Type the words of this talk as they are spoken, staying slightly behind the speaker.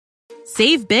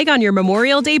Save big on your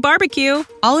Memorial Day barbecue,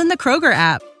 all in the Kroger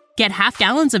app. Get half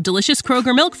gallons of delicious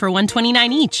Kroger milk for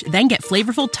 $1.29 each. Then get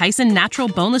flavorful Tyson natural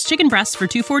boneless chicken breasts for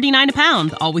 $2.49 a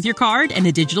pound, all with your card and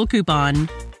a digital coupon.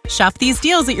 Shop these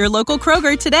deals at your local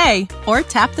Kroger today, or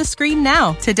tap the screen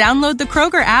now to download the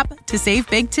Kroger app to save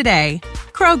big today.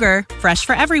 Kroger, fresh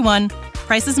for everyone.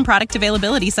 Prices and product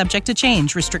availability subject to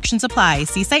change. Restrictions apply.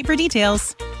 See site for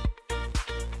details.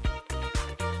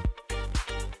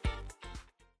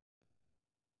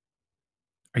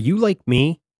 Are you like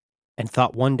me and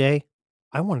thought one day,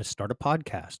 I want to start a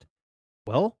podcast?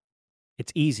 Well,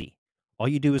 it's easy. All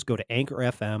you do is go to Anchor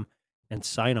FM and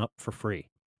sign up for free.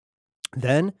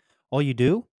 Then all you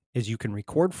do is you can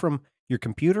record from your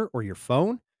computer or your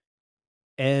phone.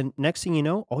 And next thing you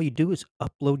know, all you do is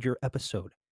upload your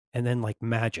episode. And then like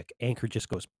magic, Anchor just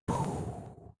goes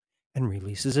poof and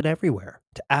releases it everywhere.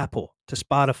 To Apple, to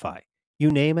Spotify, you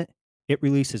name it, it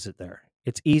releases it there.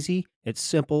 It's easy, it's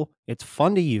simple, it's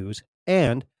fun to use,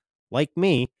 and like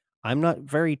me, I'm not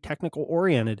very technical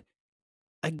oriented.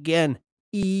 Again,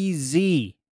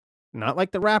 easy. Not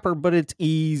like the rapper, but it's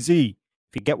easy,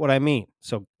 if you get what I mean.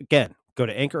 So again, go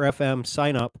to Anchor FM,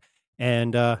 sign up,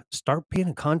 and start being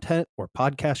a content or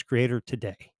podcast creator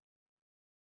today.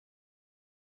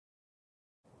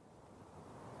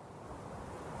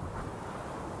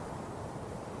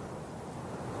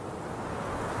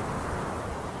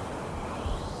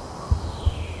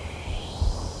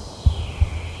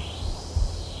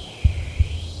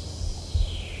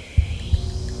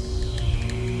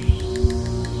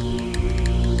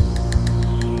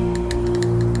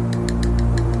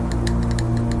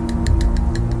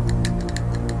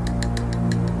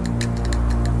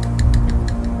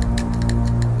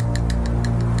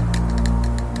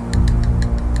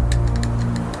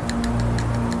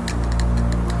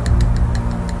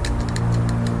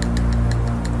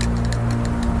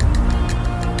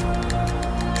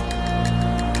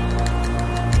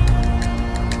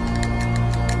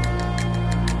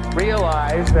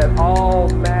 Realize that all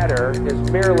matter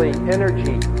is merely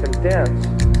energy condensed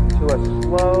to a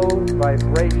slow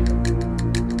vibration.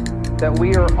 That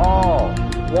we are all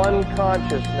one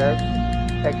consciousness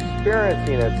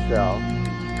experiencing itself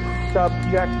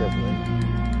subjectively.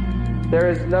 There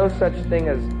is no such thing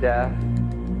as death.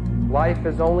 Life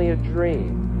is only a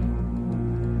dream,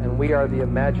 and we are the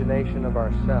imagination of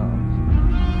ourselves.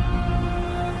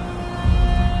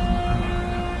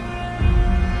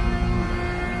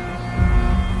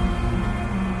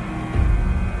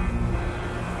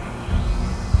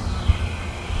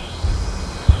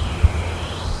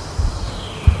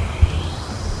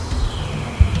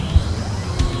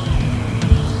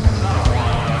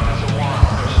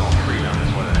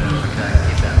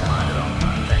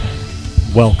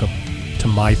 Welcome to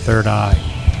My Third Eye,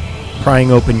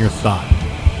 prying open your thought,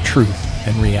 truth,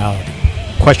 and reality,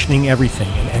 questioning everything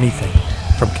and anything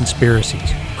from conspiracies,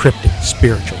 cryptid,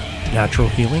 spiritual, natural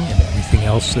healing, and everything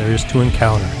else there is to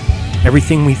encounter.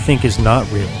 Everything we think is not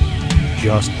real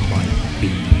just might be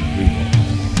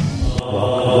real.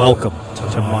 Welcome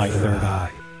to My Third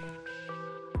Eye.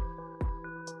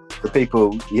 The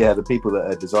people that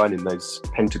are designing those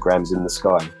pentagrams in the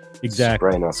sky. Exactly.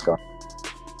 Spraying our sky.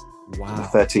 Wow. The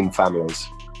 13 families.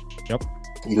 Yep.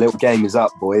 Your little game is up,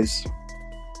 boys.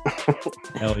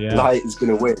 Hell yeah. Light is going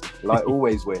to win. Light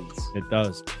always wins. It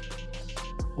does.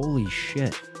 Holy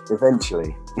shit.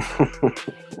 Eventually.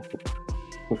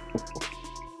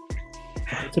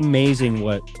 It's amazing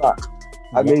what... But,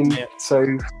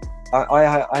 so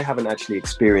I haven't actually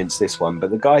experienced this one,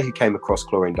 but the guy who came across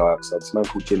chlorine dioxide is a man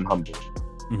called Jim Humble.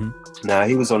 Mm-hmm. Now,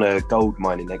 he was on a gold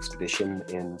mining expedition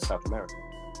in South America.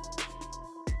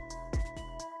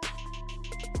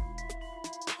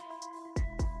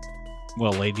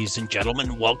 Well, ladies and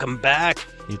gentlemen, welcome back.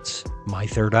 It's My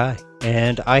Third Eye.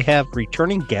 And I have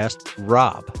returning guest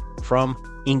Rob from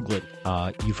England.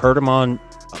 You've heard him on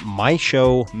my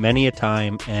show many a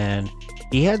time, and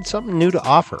he had something new to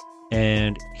offer.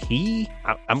 And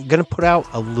I'm going to put out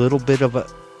a little bit of a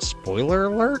spoiler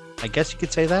alert, I guess you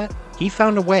could say that. He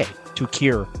found a way to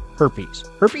cure herpes.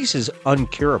 Herpes is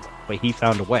uncurable, but he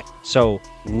found a way. So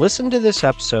listen to this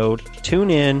episode,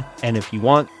 tune in, and if you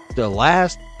want the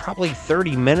last probably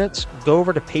 30 minutes, go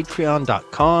over to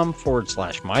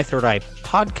patreon.com/My Third Eye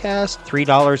podcast.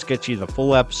 $3 gets you the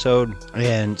full episode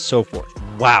and so forth.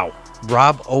 Wow.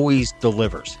 Rob always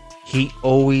delivers. He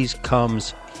always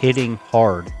comes hitting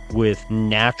hard with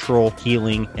natural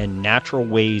healing and natural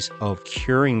ways of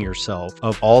curing yourself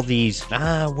of all these,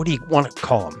 what do you want to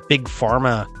call them? Big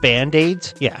pharma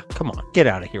band-aids? Yeah, come on, get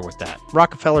out of here with that.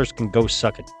 Rockefellers can go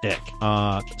suck a dick.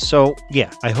 So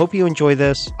yeah, I hope you enjoy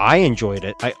this. I enjoyed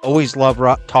it. I always love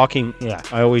talking. Yeah,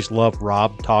 I always love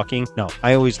Rob talking. No,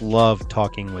 I always love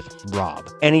talking with Rob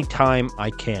anytime I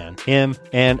can. Him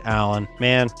and Alan,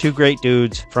 man, two great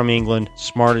dudes from England,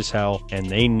 smart as hell, and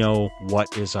they know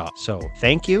what is up. So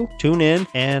thank you. Tune in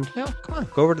and come on,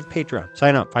 go over to the Patreon.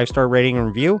 Sign up, 5-star rating and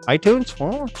review. iTunes,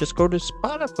 or just go to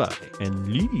Spotify and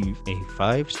leave a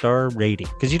 5-star rating,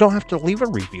 because you don't have to leave a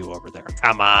review over there.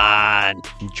 Come on,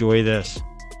 enjoy this.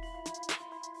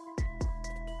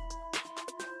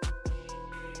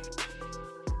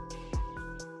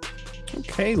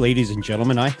 Okay, ladies and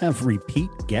gentlemen, I have repeat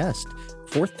guest,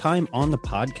 4th time on the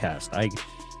podcast. I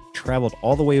traveled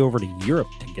all the way over to Europe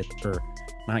to get, or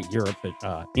not Europe,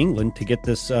 but England to get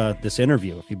this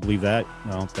interview. If you believe that,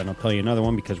 well, then I'll tell you another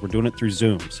one, because we're doing it through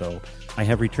Zoom. So I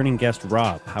have returning guest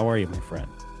Rob. How are you, my friend?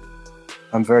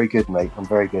 I'm very good, mate. I'm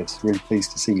very good. Really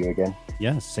pleased to see you again.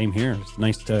 Yeah, same here. It's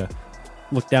nice to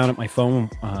look down at my phone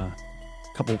a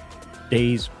couple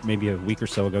days, maybe a week or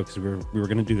so ago, because we were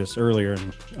going to do this earlier,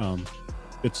 and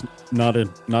it's not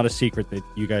a secret that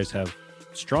you guys have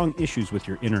strong issues with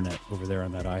your internet over there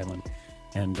on that island.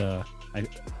 And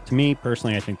to me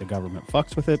personally, I think the government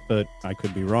fucks with it, but I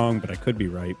could be wrong, but I could be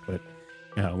right. But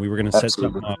we were going to set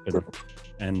something up,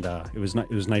 and it was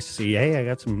nice to see. Hey, I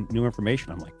got some new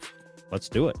information. I'm like, let's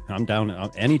do it. I'm down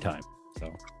anytime.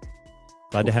 So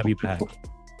glad to have you back.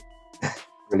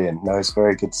 Brilliant. No, it's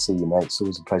very good to see you, mate. It's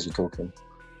always a pleasure talking.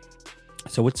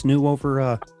 So what's new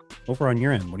over on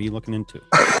your end? What are you looking into?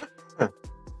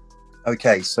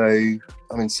 Okay, so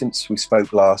I mean, since we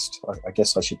spoke last, I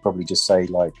guess I should probably just say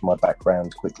like my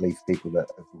background quickly for people that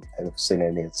have seen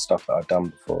any of the stuff that I've done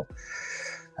before.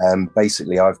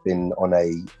 Basically, I've been on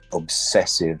a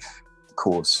obsessive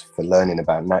course for learning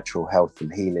about natural health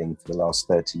and healing for the last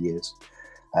 30 years.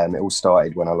 It all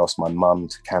started when I lost my mum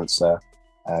to cancer.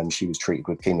 She was treated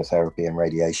with chemotherapy and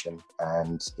radiation,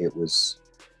 and it was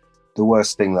the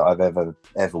worst thing that I've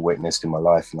ever witnessed in my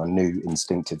life. And I knew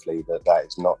instinctively that that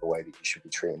is not the way that you should be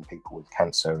treating people with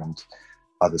cancer and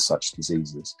other such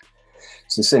diseases.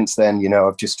 So since then, you know,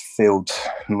 I've just filled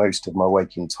most of my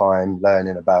waking time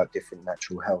learning about different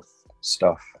natural health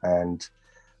stuff. And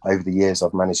over the years,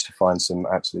 I've managed to find some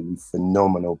absolutely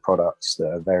phenomenal products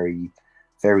that are very,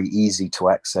 very easy to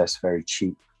access, very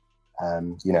cheap.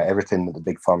 You know, everything that the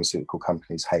big pharmaceutical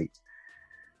companies hate.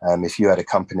 If you had a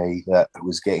company that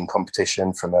was getting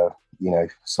competition from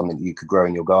something that you could grow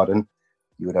in your garden,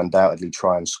 you would undoubtedly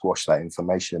try and squash that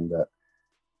information that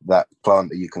that plant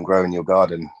that you can grow in your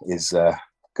garden is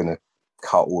going to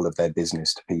cut all of their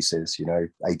business to pieces. You know,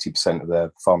 80% of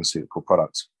their pharmaceutical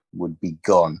products would be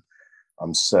gone.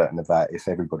 I'm certain of that if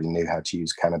everybody knew how to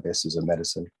use cannabis as a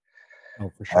medicine.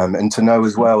 Oh, for sure. And to know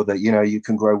as well that, you know, you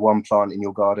can grow one plant in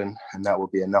your garden and that will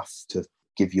be enough to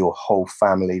give your whole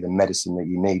family the medicine that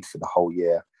you need for the whole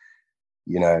year.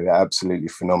 You know, absolutely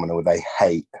phenomenal. They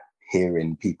hate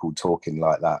hearing people talking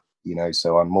like that, you know,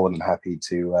 so I'm more than happy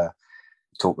to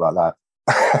talk like that.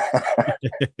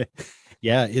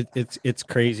 Yeah, it's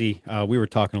crazy. We were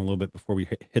talking a little bit before we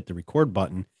hit the record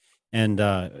button, and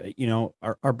you know,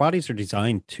 our bodies are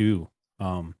designed to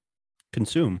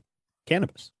consume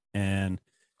cannabis. And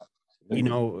you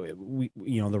know,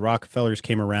 the Rockefellers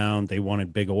came around. They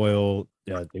wanted big oil.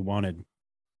 They wanted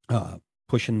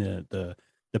pushing the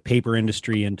paper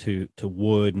industry into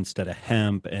wood instead of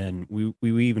hemp. And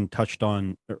we even touched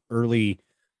on early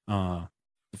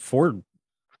Ford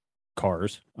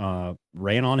cars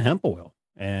ran on hemp oil.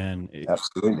 And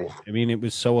absolutely, I mean, it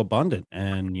was so abundant.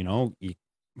 And you know, you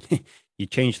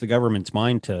change the government's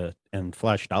mind and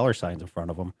flash dollar signs in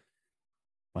front of them.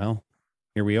 Well,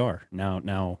 here we are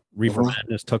now. Reefer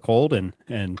madness took hold,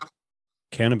 and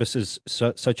cannabis is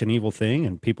such an evil thing,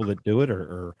 and people that do it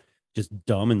are just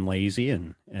dumb and lazy,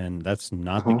 and that's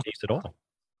not the case at all.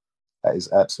 That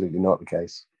is absolutely not the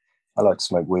case. I like to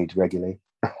smoke weed regularly.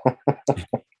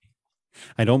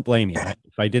 I don't blame you.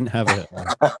 If I didn't have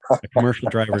a commercial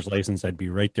driver's license, I'd be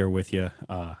right there with you.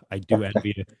 I do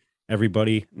envy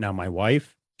everybody. Now, my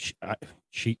wife,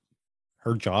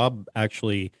 her job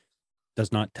actually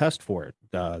does not test for it.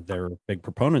 They're big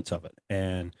proponents of it.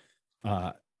 And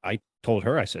I told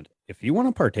her, I said, if you want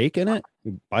to partake in it,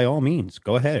 by all means,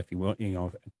 go ahead. If you want, you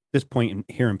know, at this point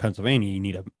here in Pennsylvania, you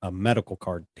need a medical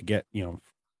card to get, you know,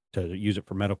 to use it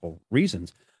for medical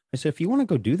reasons. I said, if you want to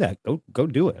go do that, go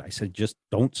do it. I said, just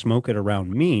don't smoke it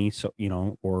around me. So, you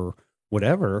know, or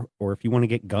whatever, or if you want to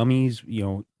get gummies, you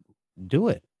know, do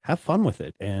it. have fun with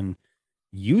it and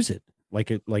use it like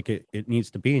it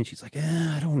needs to be. And she's like,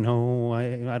 I don't know.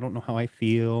 I don't know how I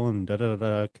feel. And da da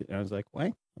da. I was like,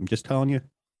 wait, I'm just telling you,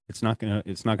 it's not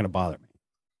gonna bother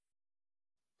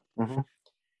me. Mhm.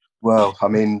 Well, I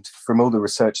mean, from all the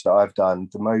research that I've done,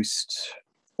 the most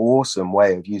awesome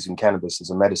way of using cannabis as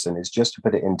a medicine is just to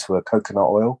put it into a coconut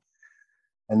oil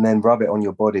and then rub it on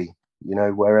your body,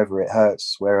 wherever it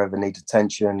hurts, wherever needs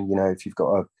attention. If you've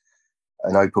got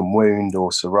an open wound or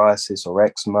psoriasis or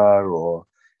eczema, or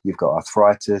you've got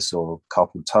arthritis or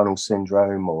carpal tunnel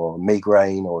syndrome or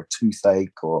migraine or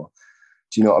toothache, or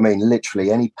do you know what I mean?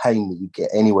 Literally any pain that you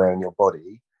get anywhere in your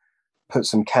body, put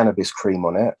some cannabis cream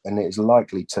on it, and it is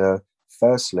likely to,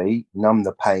 firstly, numb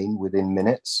the pain within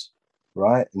minutes,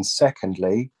 right? And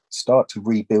secondly, start to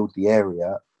rebuild the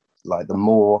area. Like the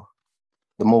more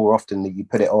often that you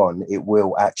put it on, it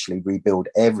will actually rebuild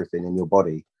everything in your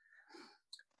body.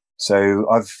 So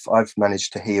I've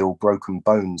managed to heal broken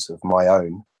bones of my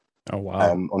own. Oh,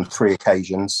 wow. On 3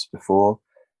 occasions before.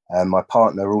 My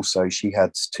partner also, she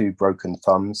had 2 broken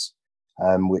thumbs,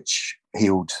 which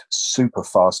healed super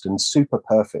fast and super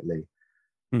perfectly.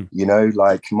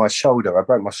 Like my shoulder, I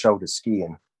broke my shoulder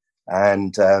skiing,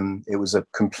 and it was a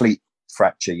complete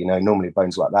fracture. Normally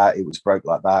bones like that, it was broke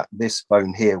like that. This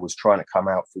bone here was trying to come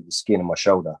out through the skin of my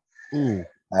shoulder. Ooh.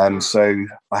 So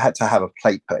I had to have a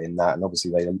plate put in that, and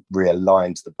obviously they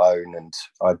realigned the bone, and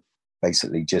I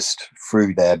basically just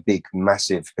through their big,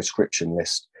 massive prescription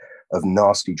list of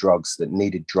nasty drugs that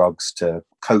needed drugs to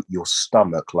coat your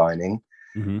stomach lining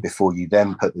before you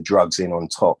then put the drugs in on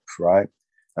top, right?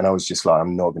 And I was just like,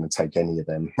 I'm not going to take any of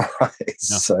them. Right?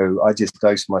 No. So I just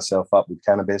dosed myself up with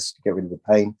cannabis to get rid of the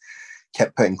pain,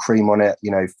 kept putting cream on it,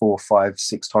 4, 5,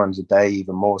 6 times a day,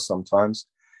 even more sometimes.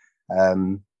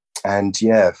 And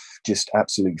yeah, just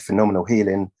absolutely phenomenal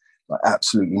healing, like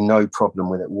absolutely no problem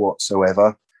with it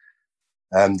whatsoever.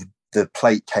 The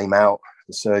plate came out.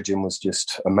 The surgeon was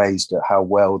just amazed at how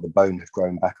well the bone had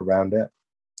grown back around it.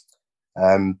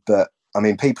 But I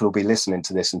mean, people will be listening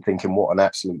to this and thinking, what an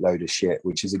absolute load of shit,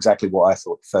 which is exactly what I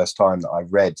thought the first time that I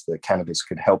read that cannabis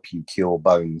could help you cure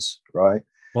bones, right?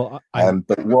 Well,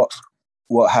 but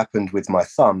what happened with my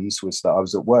thumbs was that I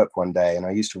was at work one day, and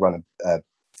I used to run a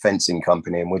fencing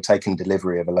company, and we're taking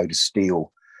delivery of a load of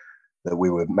steel that we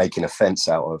were making a fence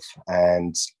out of.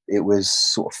 And it was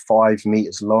sort of 5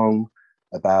 meters long,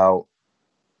 about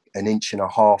 1.5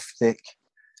 inches thick,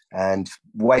 and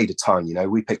weighed a ton.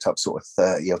 We picked up sort of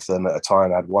 30 of them at a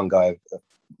time. I had one guy at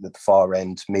the far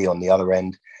end, me on the other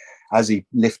end. As he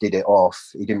lifted it off,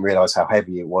 he didn't realize how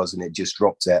heavy it was, and it just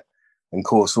dropped it. And of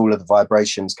course, all of the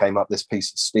vibrations came up this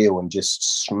piece of steel and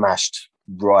just smashed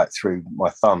right through my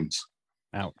thumbs.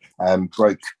 Ouch.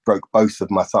 Broke both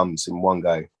of my thumbs in one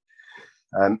go.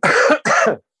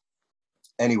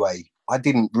 Anyway, I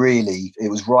didn't really,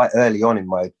 it was right early on in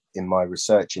my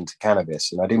research into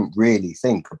cannabis, and I didn't really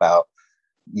think about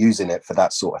using it for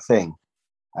that sort of thing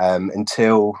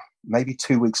until maybe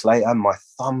 2 weeks later. My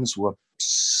thumbs were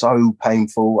so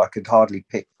painful, I could hardly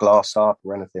pick glass up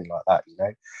or anything like that,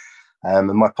 and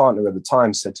my partner at the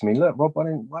time said to me, look, Rob, why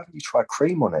don't you try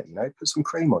cream on it? Put some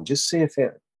cream on, just see if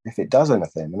it does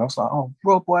anything. And I was like, oh,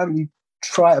 Rob, why haven't you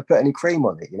tried to put any cream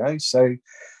on it? So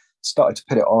started to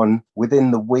put it on.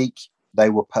 Within the week, they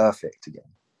were perfect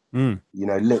again,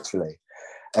 literally.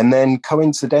 And then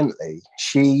coincidentally,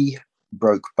 she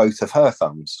broke both of her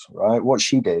thumbs, right? What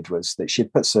she did was that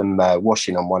she'd put some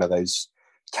washing on one of those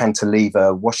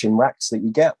cantilever washing racks that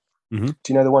you get. Do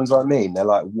you know the ones I mean? They're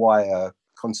like wire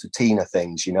concertina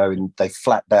things, and they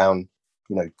flat down,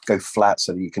 go flat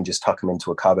so that you can just tuck them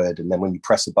into a cupboard. And then when you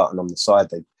press a button on the side,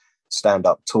 they stand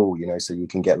up tall, so you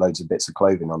can get loads of bits of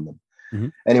clothing on them.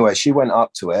 Anyway, she went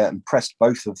up to it and pressed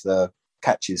both of the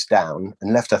catches down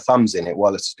and left her thumbs in it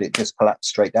while it just collapsed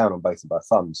straight down on both of her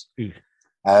thumbs.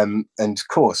 And of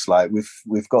course, like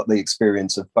we've got the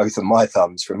experience of both of my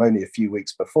thumbs from only a few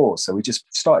weeks before. So we just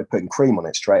started putting cream on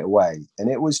it straight away. And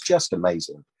it was just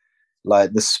amazing.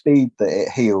 Like the speed that it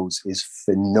heals is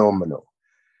phenomenal.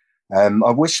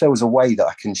 I wish there was a way that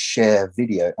I can share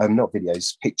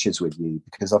pictures with you,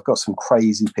 because I've got some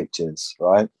crazy pictures,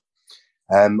 right?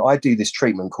 I do this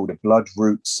treatment called a blood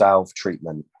root salve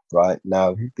treatment, right?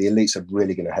 Now, the elites are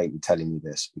really going to hate me telling you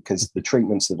this, because the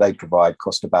treatments that they provide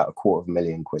cost about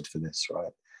 £250,000 for this,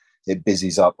 right? It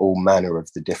busies up all manner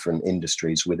of the different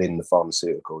industries within the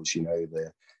pharmaceuticals,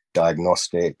 the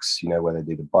diagnostics, where they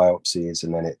do the biopsies,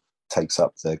 and then it takes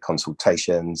up the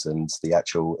consultations and the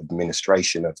actual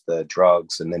administration of the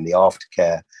drugs, and then the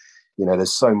aftercare.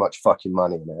 There's so much fucking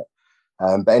money in it.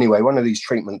 But anyway, one of these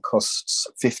treatment costs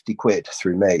 £50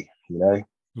 through me,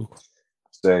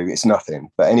 So it's nothing.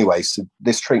 But anyway, so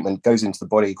this treatment goes into the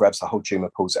body, grabs the whole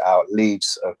tumor, pulls it out,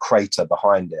 leaves a crater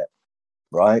behind it,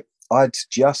 right? I'd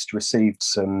just received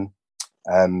some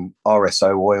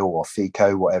RSO oil or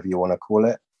FICO, whatever you want to call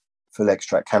it, full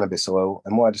extract cannabis oil.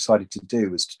 And what I decided to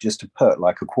do was to put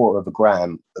like a quarter of a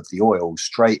gram of the oil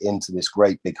straight into this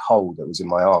great big hole that was in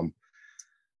my arm.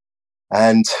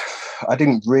 And I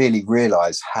didn't really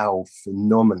realize how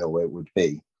phenomenal it would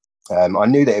be. I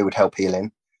knew that it would help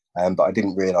healing, but I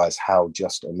didn't realize how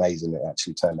just amazing it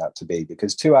actually turned out to be,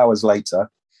 because 2 hours later,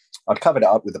 I'd covered it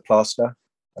up with a plaster,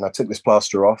 and I took this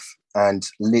plaster off, and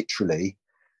literally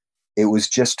it was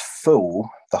just full.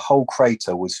 The whole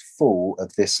crater was full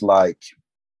of this like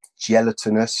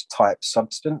gelatinous type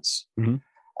substance. Mm-hmm.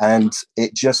 And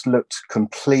it just looked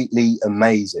completely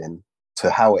amazing to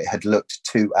how it had looked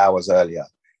 2 hours earlier.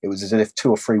 It was as if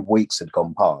 2 or 3 weeks had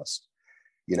gone past,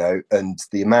 you know, and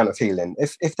the amount of healing.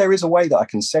 If there is a way that I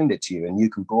can send it to you and you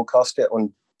can broadcast it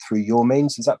on through your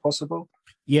means, is that possible?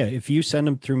 Yeah, if you send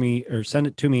them through me or send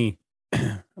it to me,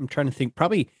 I'm trying to think.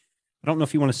 Probably, I don't know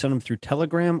if you want to send them through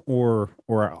Telegram or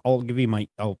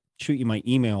I'll shoot you my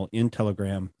email in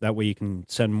Telegram. That way you can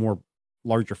send more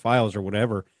larger files or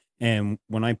whatever. And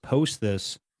when I post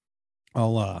this,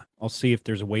 I'll see if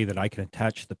there's a way that I can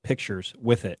attach the pictures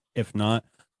with it. If not,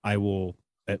 I will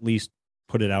at least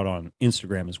put it out on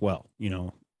Instagram as well, you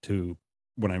know, to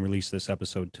when I release this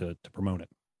episode to promote it.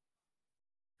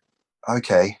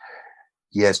 Okay.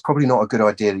 Yeah, it's probably not a good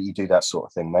idea that you do that sort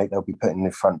of thing, mate. They'll be putting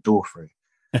the front door through.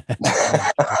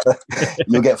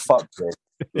 You'll get fucked with.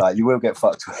 Like, you will get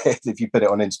fucked with if you put it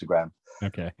on Instagram.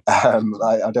 Okay. I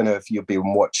don't know if you're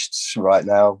being watched right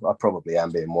now. I probably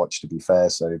am being watched, to be fair.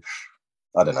 So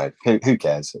I don't know. Who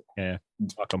cares? Yeah.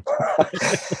 Fuck them.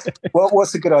 Well,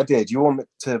 what's a good idea? Do you want me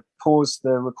to pause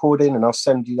the recording and I'll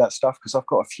send you that stuff? Because I've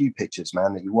got a few pictures,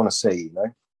 man, that you want to see, you know?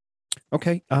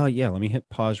 Okay. Yeah. Let me hit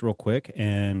pause real quick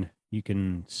and you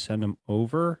can send them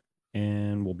over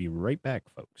and we'll be right back,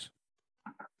 folks.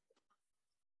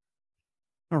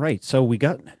 All right. So we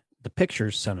got the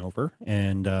pictures sent over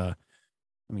and let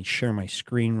me share my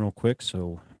screen real quick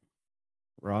so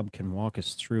Rob can walk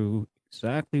us through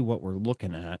exactly what we're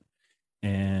looking at.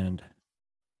 And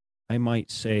I might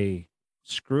say,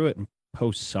 screw it and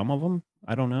post some of them.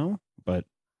 I don't know, but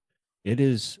it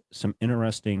is some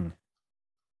interesting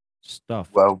stuff.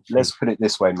 Well, let's put it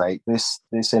this way, mate. This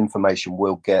information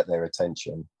will get their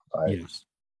attention. Right? Yes.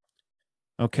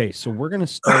 Okay, so we're going to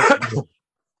start.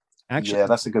 Actually, yeah,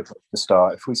 that's a good place to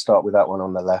start. If we start with that one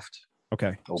on the left.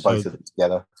 Okay. Or both of them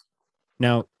together.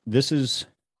 Now, is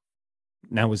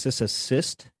this a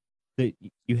cyst that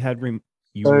you had?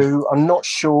 So I'm not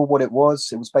sure what it was.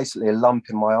 It was basically a lump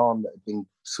in my arm that had been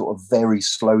sort of very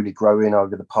slowly growing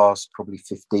over the past probably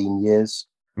 15 years.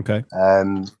 Okay.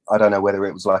 I don't know whether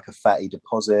it was like a fatty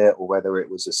deposit or whether it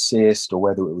was a cyst or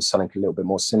whether it was something a little bit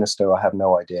more sinister. I have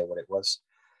no idea what it was.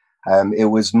 It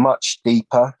was much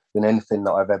deeper than anything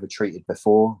that I've ever treated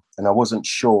before. And I wasn't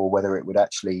sure whether it would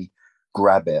actually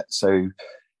grab it. So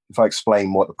if I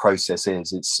explain what the process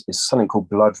is, it's something called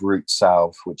bloodroot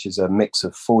salve, which is a mix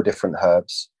of 4 different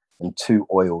herbs and 2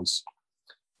 oils.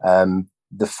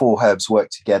 The 4 herbs work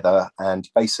together and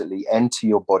basically enter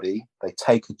your body. They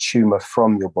take a tumor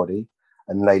from your body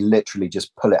and they literally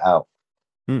just pull it out.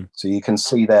 So you can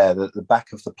see there that the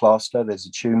back of the plaster, there's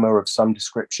a tumor of some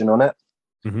description on it,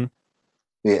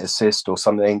 be it a cyst or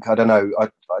something. I don't know. I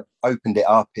opened it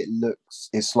up.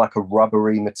 It's like a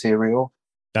rubbery material.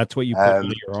 That's what you put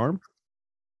under your arm?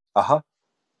 Uh-huh.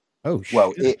 Oh, shit.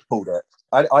 Well, it pulled it.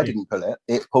 I didn't pull it.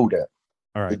 It pulled it.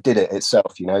 All right. It did it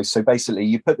itself, you know. So basically,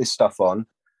 you put this stuff on,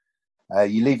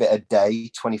 you leave it a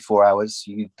day, 24 hours.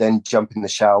 You then jump in the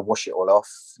shower, wash it all off.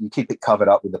 You keep it covered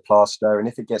up with the plaster. And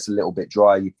if it gets a little bit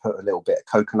dry, you put a little bit of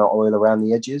coconut oil around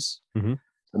the edges. Mm-hmm.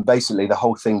 And basically, the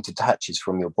whole thing detaches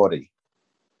from your body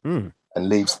and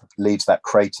leaves that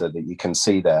crater that you can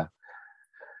see there.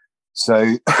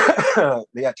 So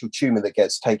the actual tumor that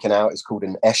gets taken out is called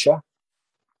an Escher.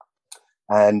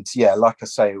 And yeah, like I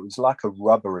say, it was like a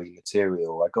rubbery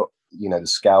material. I got, you know, the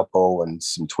scalpel and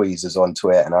some tweezers onto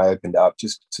it, and I opened it up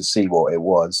just to see what it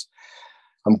was.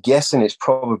 I'm guessing it's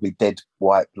probably dead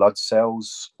white blood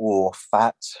cells or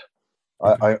fat.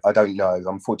 Okay. I don't know.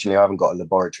 Unfortunately, I haven't got a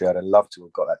laboratory. I'd love to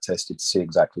have got that tested to see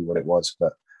exactly what it was,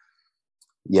 but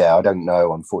yeah, I don't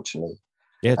know, unfortunately.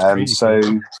 Yeah, it's crazy. So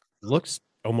it looks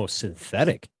almost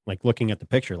synthetic, like looking at the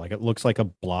picture, like it looks like a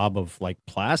blob of like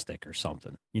plastic or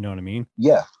something. You know what I mean?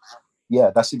 Yeah,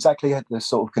 that's exactly the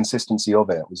sort of consistency of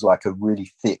it. It was like a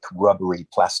really thick, rubbery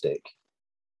plastic.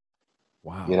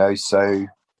 Wow. You know, so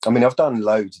I mean, I've done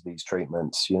loads of these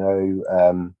treatments. You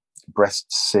know, breast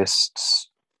cysts,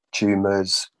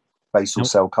 tumors, basal Now,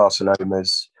 cell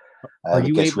carcinomas. are It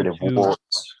you gets able rid of to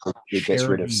warts. It gets share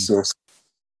rid of cysts.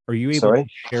 are you able to Sorry?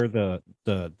 share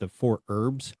the four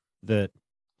herbs that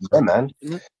Yeah, are man.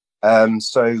 in it?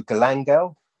 So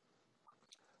galangal,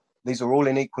 these are all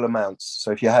in equal amounts.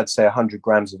 So if you had, say, 100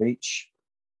 grams of each,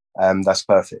 that's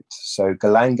perfect. So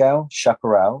galangal,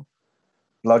 chaparral,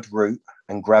 bloodroot,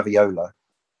 and graviola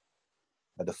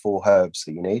are the four herbs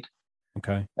that you need.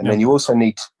 Okay. And Now, then you also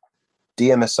need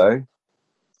DMSO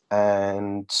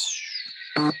and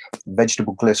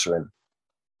vegetable glycerin.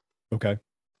 okay.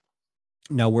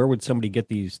 Now, where would somebody get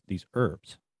these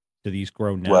herbs? Do these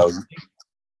grow Well, naturally,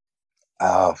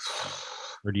 uh,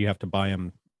 or do you have to buy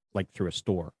them like through a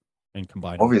store and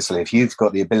combine them? obviously, if you've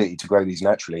got the ability to grow these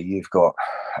naturally, you've got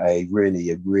a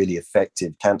really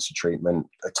effective cancer treatment.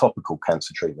 A topical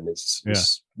cancer treatment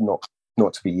is not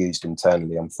to be used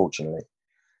internally, unfortunately.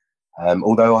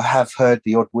 Although I have heard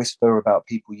the odd whisper about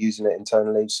people using it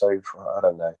internally, so I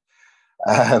don't know.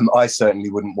 I certainly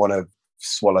wouldn't want to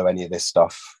swallow any of this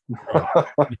stuff,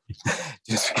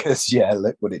 just because, yeah,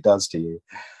 look what it does to you.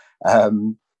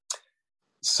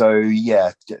 So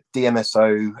yeah,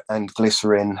 DMSO and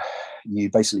glycerin,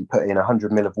 you basically put in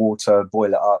 100 ml of water,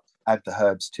 boil it up, add the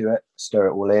herbs to it, stir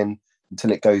it all in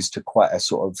until it goes to quite a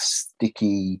sort of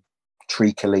sticky,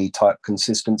 treacly type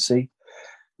consistency.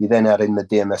 You then add in the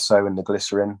DMSO and the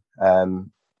glycerin, and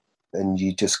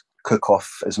you just cook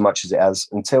off as much as it has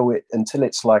until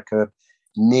it's like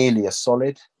nearly a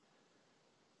solid,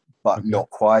 but not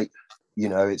quite. You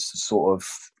know, it's sort of,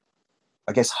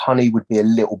 I guess honey would be a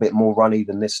little bit more runny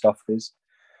than this stuff is.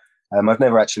 I've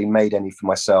never actually made any for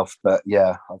myself, but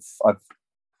yeah,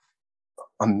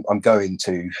 I'm going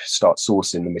to start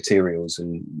sourcing the materials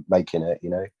and making it, you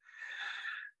know.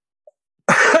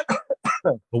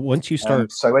 But once you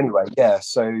start, So anyway, yeah,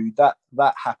 so that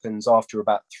happens after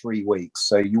about 3 weeks.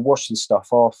 So you wash the stuff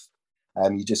off,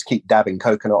 you just keep dabbing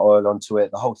coconut oil onto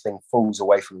it. The whole thing falls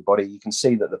away from the body. You can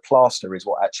see that the plaster is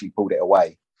what actually pulled it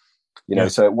away. You know,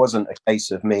 so it wasn't a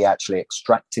case of me actually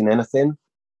extracting anything.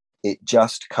 It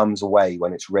just comes away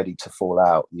when it's ready to fall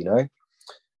out, you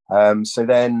know. So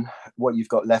then what you've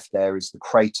got left there is the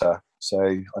crater. So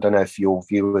I don't know if your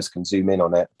viewers can zoom in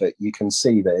on it, but you can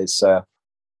see that it's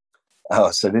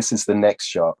so this is the next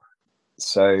shot.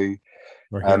 So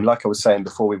like I was saying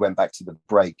before we went back to the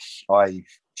break, I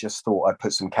just thought I'd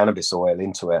put some cannabis oil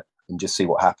into it and just see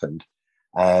what happened.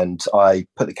 And I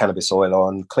put the cannabis oil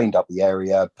on, cleaned up the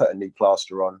area, put a new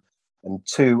plaster on, and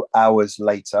 2 hours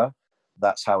later,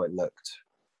 that's how it looked.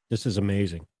 this is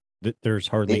amazing. There's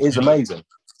hardly It is any amazing.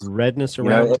 redness You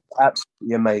around know, it. it's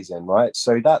absolutely amazing, right?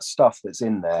 So that stuff that's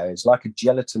in there is like a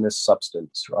gelatinous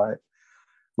substance, right?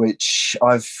 Which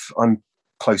I'm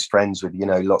close friends with, you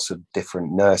know, lots of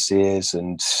different nurses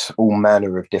and all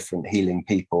manner of different healing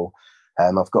people.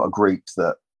 I've got a group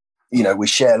that, you know, we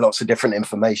share lots of different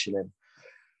information in.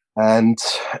 And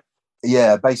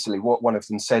yeah, basically what one of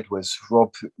them said was,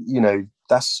 Rob, you know,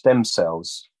 that's stem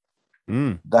cells.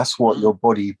 That's what your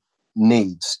body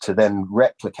needs to then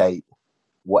replicate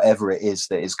whatever it is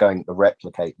that is going to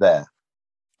replicate there.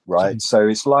 Right. So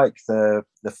it's like the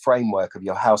framework of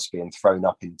your house being thrown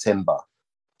up in timber.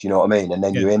 Do you know what I mean? And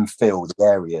then you infill the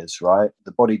areas, right?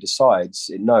 The body decides,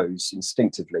 it knows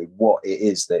instinctively what it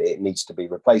is that it needs to be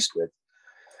replaced with.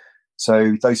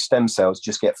 So those stem cells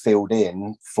just get filled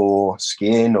in for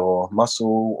skin or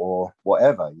muscle or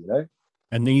whatever, you know?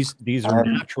 And these are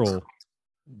natural.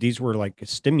 These were like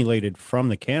stimulated from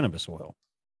the cannabis oil.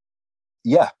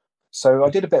 Yeah. So I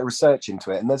did a bit of research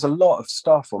into it, and there's a lot of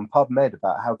stuff on PubMed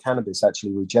about how cannabis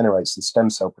actually regenerates the stem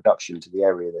cell production to the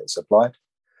area that it's applied.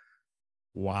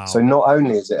 Wow. So not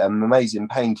only is it an amazing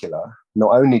painkiller,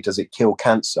 not only does it kill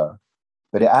cancer,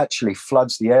 but it actually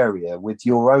floods the area with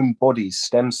your own body's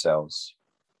stem cells.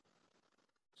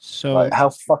 So like,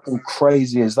 how fucking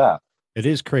crazy is that? It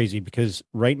is crazy because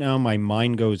right now my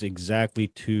mind goes exactly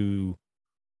to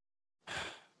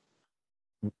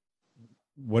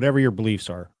whatever your beliefs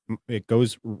are. It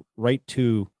goes right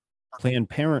to Planned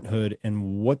Parenthood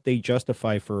and what they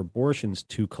justify for abortions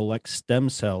to collect stem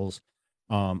cells,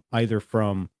 either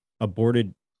from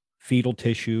aborted fetal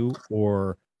tissue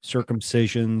or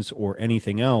circumcisions or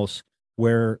anything else,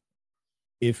 where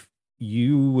if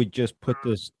you would just put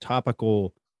this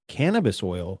topical cannabis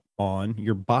oil on,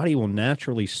 your body will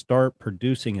naturally start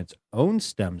producing its own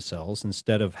stem cells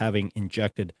instead of having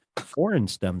injected foreign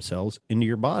stem cells into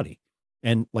your body.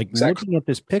 And like looking at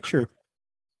this picture,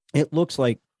 it looks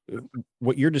like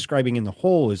what you're describing in the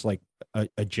hole is like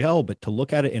a gel, but to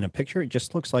look at it in a picture, it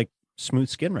just looks like smooth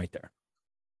skin right there.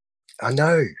 I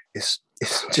know, it's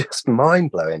just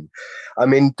mind blowing. I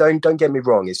mean, don't get me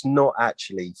wrong. It's not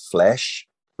actually flesh.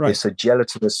 Right. It's a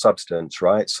gelatinous substance,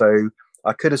 right? So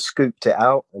I could have scooped it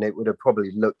out, and it would have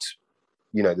probably looked,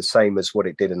 the same as what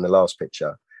it did in the last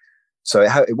picture. So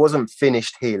it wasn't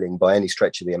finished healing by any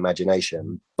stretch of the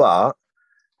imagination, but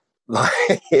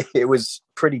like it was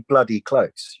pretty bloody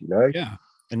close, Yeah.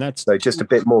 And that's so just a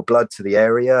bit more blood to the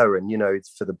area, and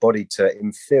for the body to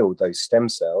infill those stem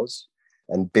cells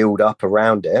and build up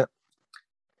around it.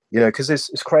 Because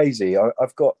it's crazy.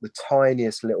 I've got the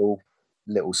tiniest little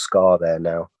scar there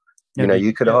now.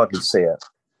 You could hardly see it.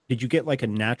 Did you get like a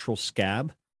natural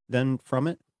scab then from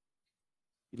it?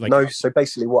 No, so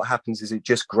basically what happens is it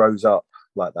just grows up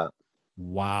like that.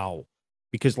 Wow.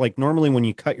 Because like normally when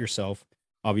you cut yourself,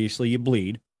 obviously you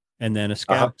bleed and then a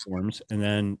scab forms, and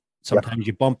then sometimes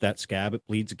you bump that scab, it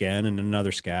bleeds again, and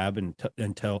another scab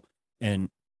until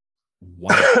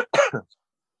wow.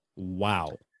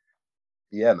 Wow.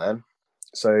 Yeah, man.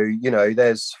 So,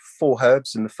 there's 4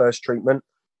 herbs in the first treatment,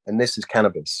 and this is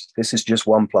cannabis. This is just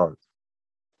one plant.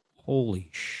 Holy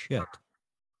shit.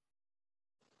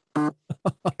 Wow.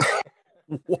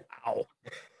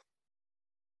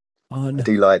 I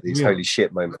do like these holy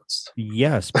shit moments.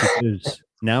 Yes, because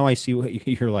now I see what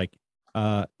you're like.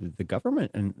 The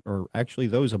government or actually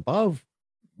those above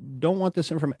don't want this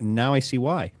information. Now I see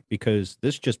why, because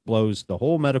this just blows the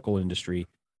whole medical industry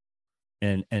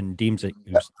and deems it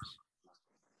useless.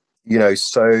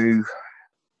 So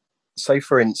say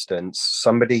for instance,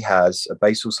 somebody has a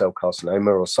basal cell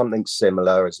carcinoma or something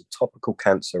similar as a topical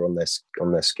cancer on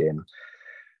their skin.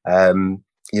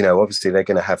 Obviously they're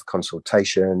going to have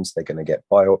consultations, they're going to get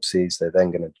biopsies, they're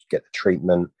then going to get the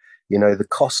treatment. The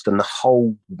cost and the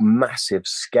whole massive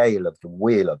scale of the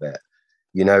wheel of it,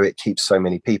 it keeps so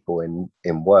many people in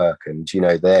work, and,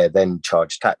 they're then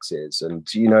charged taxes, and,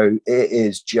 it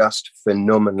is just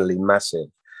phenomenally massive,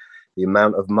 the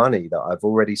amount of money that I've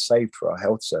already saved for our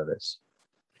health service.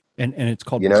 And it's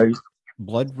called,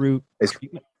 blood root. It's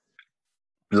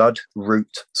blood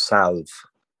root salve.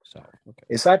 So, okay.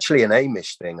 It's actually an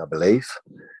Amish thing, I believe.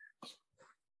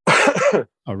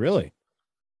 Oh, really?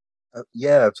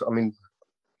 Yeah. I mean,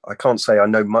 I can't say I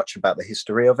know much about the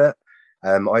history of it.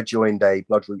 I joined a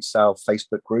blood root salve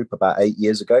Facebook group about 8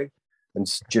 years ago, and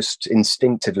just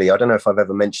instinctively, I don't know if I've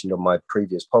ever mentioned on my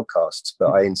previous podcasts, but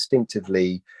I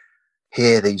instinctively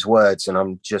hear these words and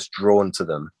I'm just drawn to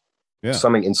them. Yeah.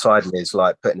 Something inside me is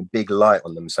like putting a big light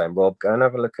on them, saying, Rob, go and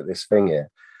have a look at this thing here.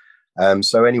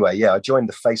 So anyway, I joined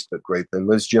the Facebook group and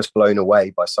was just blown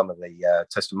away by some of the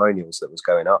testimonials that was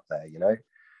going up there,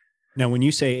 Now, when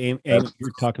you say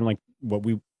you're talking like what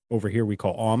we over here we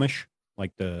call Amish,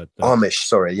 like the Amish.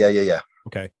 Sorry, yeah.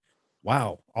 Okay,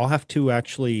 wow. I'll have to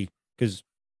actually, because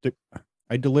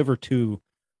I deliver to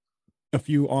a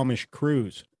few Amish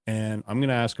crews, and I'm going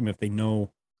to ask them if they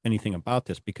know anything about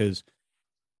this, because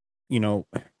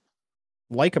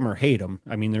like them or hate them,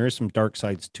 I mean, there is some dark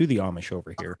sides to the Amish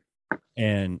over here,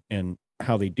 and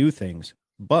how they do things,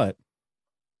 but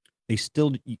they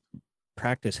still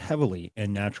practice heavily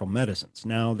in natural medicines.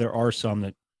 Now, there are some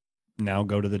that now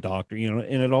go to the doctor, and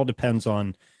it all depends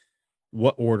on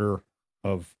what order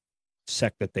of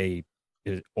sect that they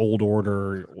old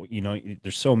order,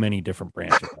 there's so many different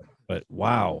branches. But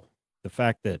wow, the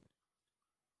fact that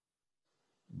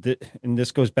and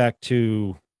this goes back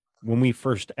to when we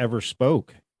first ever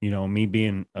spoke, me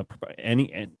being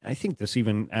and I think this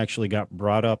even actually got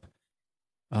brought up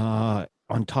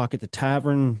on Talk at the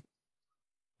Tavern,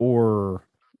 or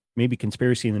maybe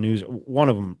Conspiracy in the News, one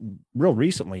of them real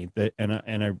recently, that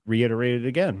and I reiterated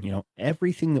again,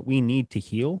 everything that we need to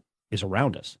heal is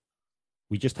around us.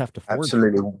 We just have to forge.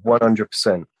 Absolutely,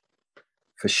 100%,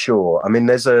 for sure. I mean,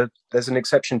 there's an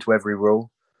exception to every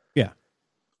rule. Yeah.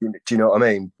 Do you know what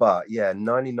I mean? But yeah,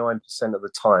 99% of the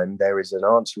time there is an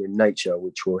answer in nature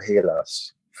which will heal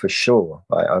us, for sure.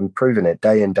 I'm proving it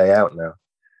day in, day out now.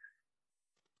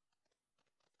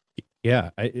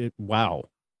 Yeah. Wow.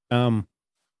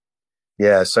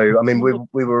 Yeah, so I mean,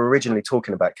 we were originally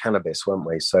talking about cannabis, weren't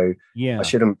we? So yeah, I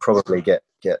shouldn't probably get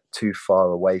too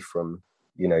far away from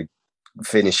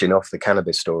finishing off the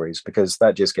cannabis stories, because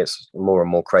that just gets more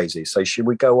and more crazy. So should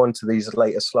we go on to these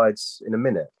later slides in a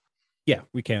minute? Yeah,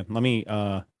 we can. Let me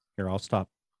here. I'll stop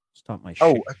my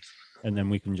shit, and then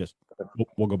we can just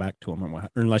we'll go back to them,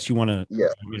 unless you want to. Yeah,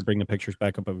 bring the pictures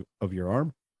back up of your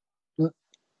arm.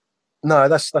 No,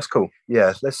 that's cool.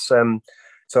 Yeah, let's.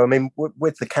 So I mean,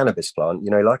 with the cannabis plant,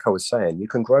 like I was saying, you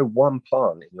can grow one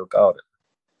plant in your garden,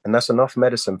 and that's enough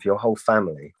medicine for your whole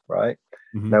family, right?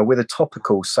 Mm-hmm. Now, with a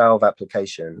topical salve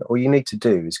application, all you need to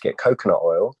do is get coconut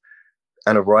oil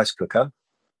and a rice cooker,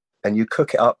 and you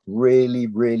cook it up really,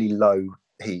 really low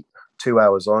heat, 2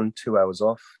 hours on, 2 hours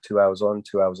off, 2 hours on,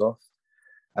 2 hours off.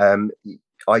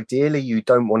 Ideally, you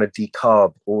don't want to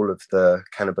decarb all of the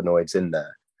cannabinoids in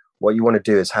there. What you want to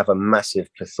do is have a massive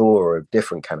plethora of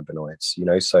different cannabinoids,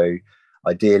 so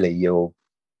ideally you'll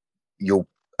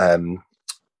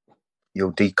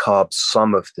decarb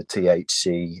some of the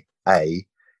THCA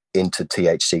into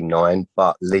THC9,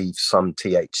 but leave some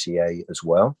THCA as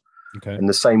well. Okay. And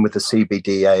the same with the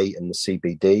CBDA and the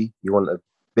CBD. You want the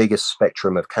biggest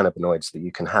spectrum of cannabinoids that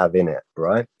you can have in it,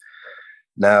 right?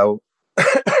 Now,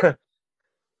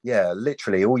 yeah,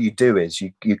 literally all you do is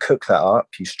you cook that up,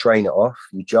 you strain it off,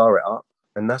 you jar it up,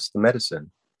 and that's the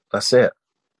medicine. That's it.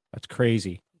 That's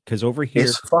crazy. Because over here,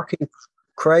 it's fucking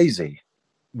crazy.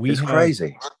 It's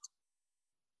crazy.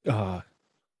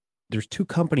 There's two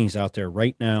companies out there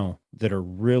right now that are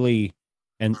really,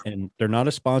 and they're not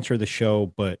a sponsor of the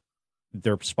show, but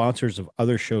they're sponsors of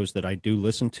other shows that I do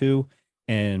listen to.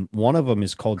 And one of them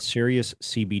is called Serious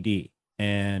CBD.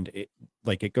 And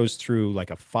it goes through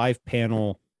like a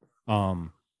 5-panel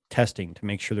testing to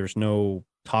make sure there's no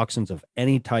toxins of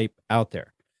any type out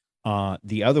there.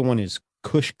 The other one is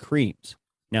Kush Creams.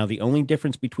 Now, the only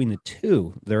difference between the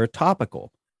two, they're a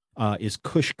topical, is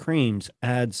Kush Creams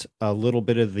adds a little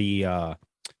bit of the,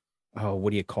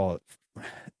 what do you call it?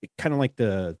 Kind of like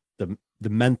the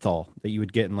menthol that you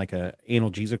would get in like a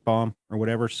analgesic bomb or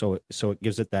whatever. So it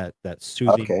gives it that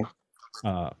soothing,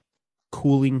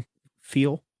 cooling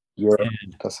feel. Yeah,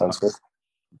 and, that sounds good.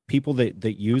 People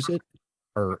that use it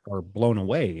are blown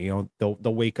away. They'll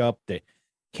wake up, they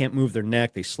can't move their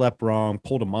neck, they slept wrong,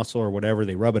 pulled a muscle or whatever,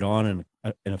 they rub it on,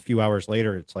 and a few hours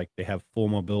later it's like they have full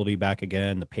mobility back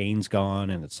again, the pain's gone,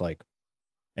 and it's like,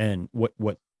 and what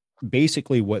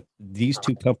basically what these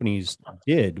two companies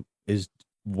did is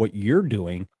what you're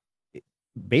doing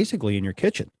basically in your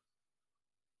kitchen.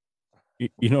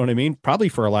 You know what I mean? Probably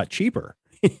for a lot cheaper.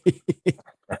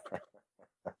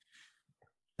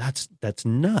 That's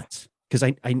nuts. Because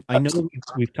I know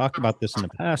we've talked about this in the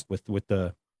past with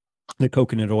the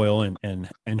coconut oil and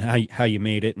how you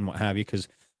made it and what have you. Because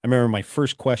I remember my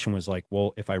first question was like,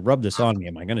 well, if I rub this on me,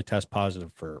 am I going to test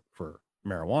positive for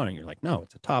marijuana? And you're like, no,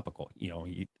 it's a topical.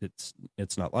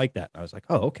 It's not like that. I was like,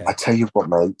 oh, okay. I tell you what,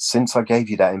 mate. Since I gave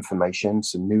you that information,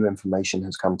 some new information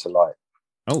has come to light.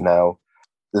 Oh, now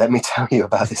let me tell you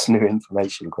about this new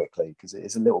information quickly because it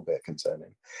is a little bit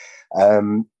concerning.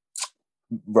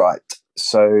 Right.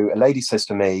 So a lady says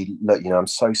to me, look, I'm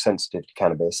so sensitive to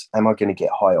cannabis. Am I going to get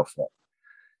high off it?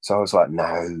 So I was like,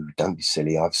 no, don't be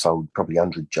silly. I've sold probably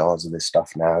 100 jars of this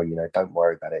stuff now. Don't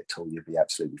worry about it at all. You'll be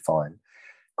absolutely fine.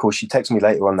 Of course, she texted me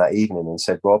later on that evening and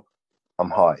said, Rob, I'm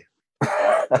high.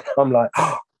 I'm like,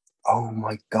 oh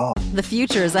my God. The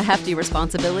future is a hefty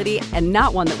responsibility and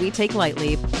not one that we take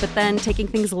lightly. But then taking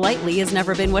things lightly has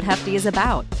never been what Hefty is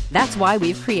about. That's why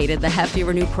we've created the Hefty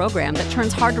Renew program that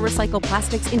turns hard-to-recycle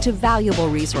plastics into valuable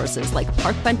resources like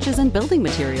park benches and building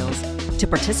materials. To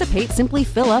participate, simply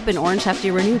fill up an orange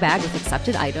Hefty Renew bag with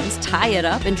accepted items, tie it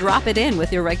up, and drop it in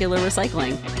with your regular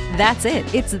recycling. That's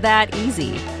it. It's that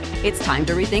easy. It's time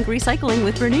to rethink recycling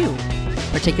with Renew.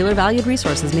 Particular valued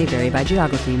resources may vary by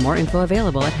geography. More info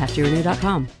available at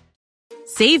heftyrenew.com.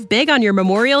 Save big on your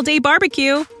Memorial Day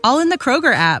barbecue, all in the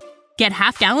Kroger app. Get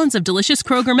half gallons of delicious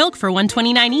Kroger milk for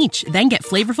 $1.29 each. Then get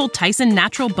flavorful Tyson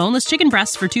natural boneless chicken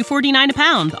breasts for $2.49 a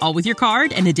pound, all with your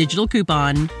card and a digital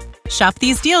coupon. Shop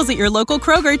these deals at your local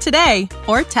Kroger today,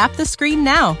 or tap the screen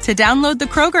now to download the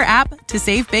Kroger app to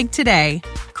save big today.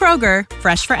 Kroger,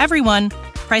 fresh for everyone.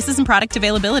 Prices and product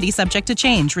availability subject to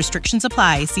change. Restrictions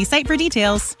apply. See site for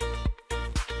details.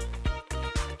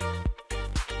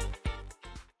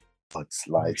 It's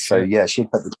like, so yeah, she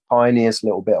put the tiniest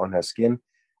little bit on her skin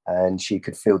and she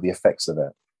could feel the effects of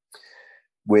it,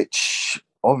 which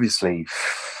obviously,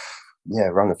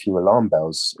 rung a few alarm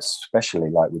bells, especially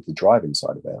like with the driving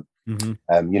side of it,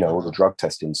 all the drug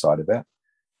testing side of it.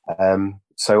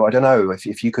 So I don't know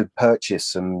if you could purchase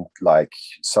some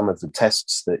of the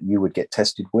tests that you would get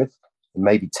tested with and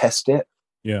maybe test it.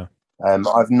 Yeah.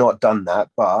 I've not done that,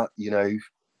 but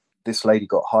this lady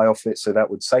got high off it, so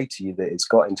that would say to you that it's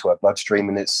got into her bloodstream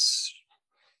and it's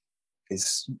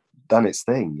done its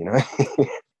thing,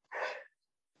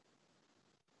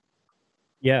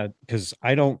 Yeah, because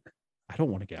I don't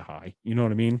want to get high. You know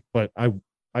what I mean? But I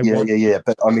yeah.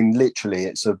 But I mean, literally,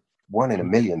 it's a 1 in a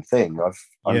million thing.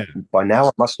 By now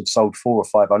I must have sold 400 or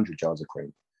 500 jars of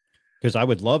cream. Because I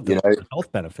would love the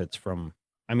health benefits from.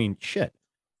 I mean, shit,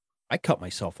 I cut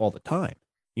myself all the time.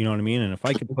 You know what I mean? And if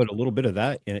I could put a little bit of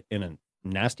that in a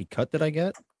nasty cut that I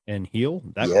get and heal,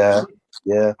 that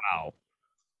yeah. Wow.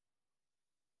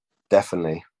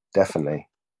 Definitely.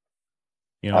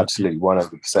 You know, Absolutely, 100%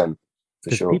 for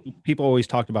because sure. people always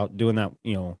talked about doing that.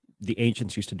 You know, the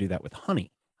ancients used to do that with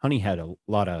honey. Honey had a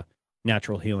lot of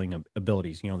natural healing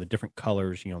abilities. You know, the different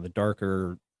colors. You know, the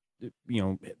darker, you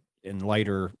know, and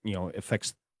lighter. You know,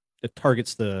 it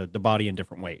targets the body in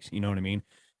different ways. You know what I mean?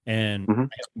 And Hmm.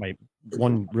 my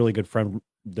one really good friend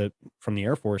that from the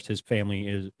Air Force, his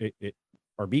family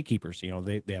are beekeepers. You know,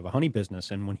 they have a honey business,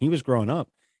 and when he was growing up,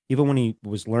 even when he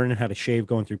was learning how to shave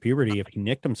going through puberty, if he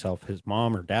nicked himself, his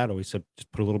mom or dad always said,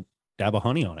 just put a little dab of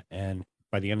honey on it. And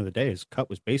by the end of the day, his cut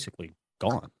was basically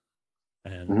gone.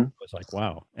 And Hmm. it was like,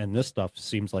 wow. And this stuff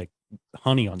seems like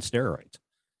honey on steroids.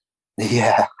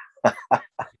 Yeah,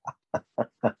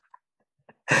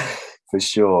 for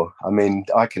sure. I mean,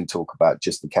 I can talk about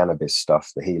just the cannabis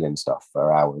stuff, the healing stuff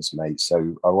for hours, mate.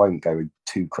 So I won't go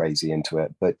too crazy into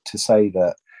it. But to say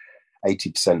that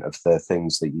 80% of the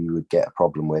things that you would get a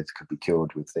problem with could be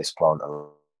cured with this plant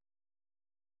alone.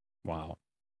 Wow.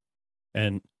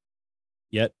 And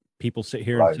yet people sit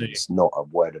here and say, It's not a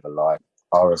word of a lie.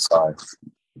 RSI,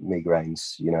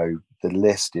 migraines, you know, the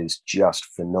list is just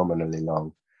phenomenally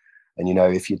long. And, you know,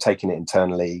 if you're taking it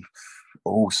internally,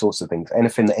 all sorts of things,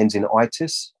 anything that ends in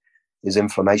itis is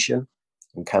inflammation,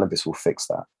 and cannabis will fix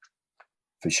that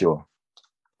for sure.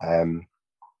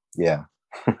 Yeah.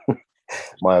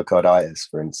 Myocarditis,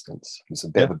 for instance, it's a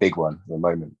bit of a big one at the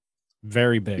moment.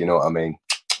 very big. You know what I mean?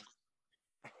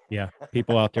 Yeah.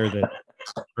 People out there that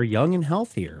are young and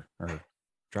healthier are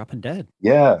dropping dead.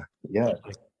 Yeah, Like,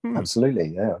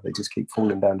 absolutely. Yeah, they just keep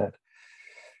falling down dead.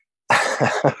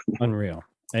 Unreal.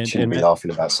 And Shouldn't be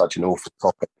laughing about such an awful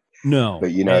topic. No,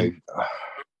 but you know,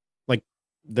 like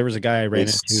there was a guy I ran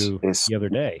into the other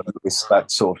day. It's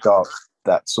that sort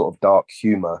of dark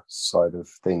humor side of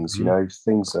things. You know,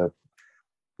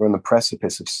 we're on the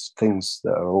precipice of things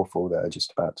that are awful that are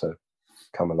just about to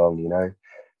come along. You know,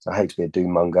 so I hate to be a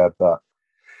doom monger, but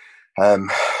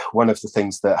one of the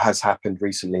things that has happened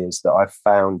recently is that I've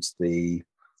found the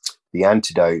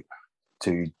antidote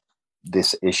to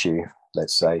this issue.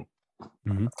 Let's say.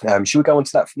 Should we go on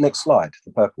to that next slide,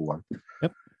 the purple one?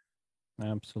 Yep,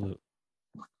 absolutely.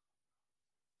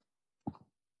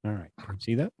 All right, can you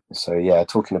see that? So yeah,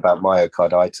 talking about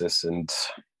myocarditis and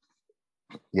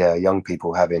young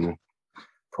people having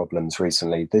problems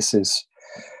recently. This is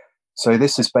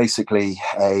basically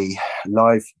a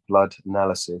live blood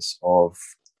analysis of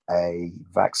a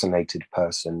vaccinated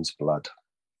person's blood.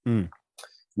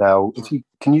 Now,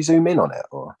 can you zoom in on it,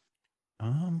 or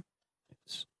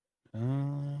let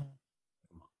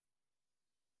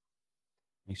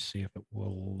me see if it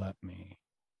will let me.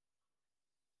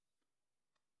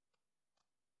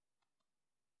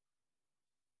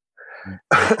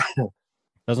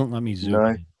 Doesn't let me zoom. No,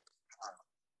 in.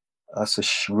 That's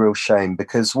a real shame,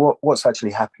 because what's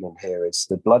actually happening here is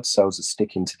the blood cells are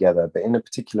sticking together, but in a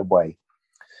particular way.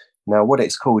 Now, what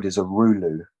it's called is a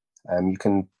rouleau. You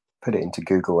can put it into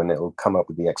Google and it will come up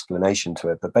with the explanation to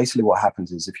it. But basically what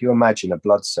happens is, if you imagine a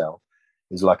blood cell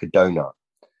is like a donut,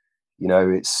 you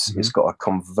know, it's got a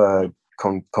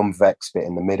convex bit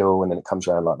in the middle, and then it comes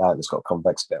around like that, and it's got a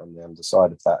convex bit on the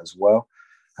underside of that as well.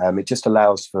 It just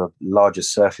allows for larger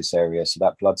surface area, so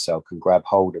that blood cell can grab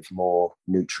hold of more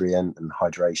nutrient and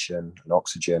hydration and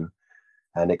oxygen,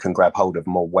 and it can grab hold of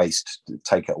more waste to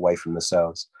take it away from the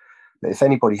cells. But if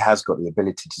anybody has got the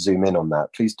ability to zoom in on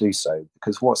that, please do so,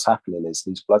 because what's happening is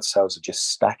these blood cells are just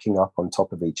stacking up on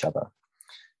top of each other.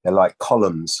 They're like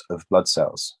columns of blood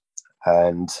cells.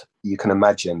 And you can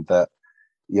imagine that,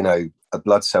 you know, a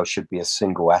blood cell should be a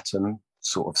single atom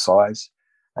sort of size.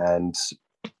 And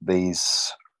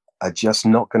these are just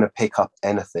not going to pick up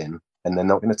anything, and they're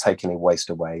not going to take any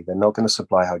waste away. They're not going to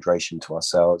supply hydration to our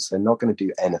cells. They're not going to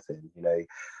do anything. You know,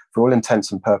 for all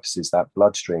intents and purposes, that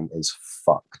bloodstream is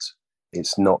fucked.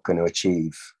 It's not going to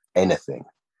achieve anything.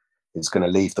 It's going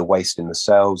to leave the waste in the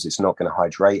cells. It's not going to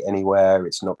hydrate anywhere.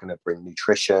 It's not going to bring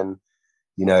nutrition.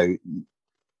 You know,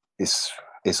 it's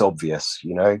obvious,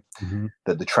 you know,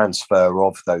 that the transfer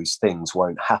of those things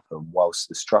won't happen whilst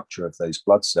the structure of those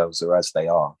blood cells are as they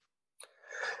are.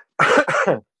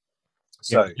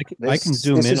 So I can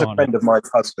zoom this in is a on friend it. of my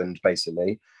husband,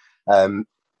 basically.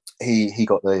 He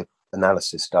got the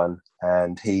analysis done,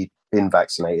 and he'd been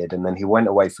vaccinated, and then he went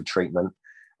away for treatment.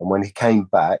 And when he came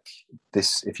back,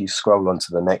 this, if you scroll on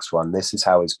to the next one, this is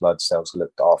how his blood cells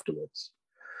looked afterwards.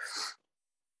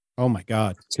 Oh my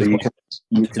God. So you can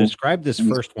describe this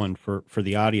first one for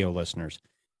the audio listeners.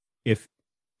 If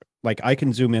like I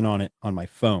can zoom in on it on my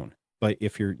phone, but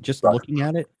if you're just looking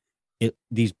at it,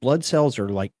 these blood cells are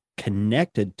like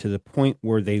connected to the point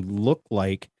where they look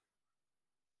like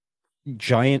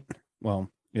giant, well,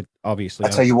 It obviously. I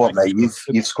tell you what, mate,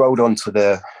 you've scrolled on to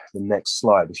the next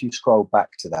slide. If you scroll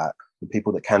back to that, the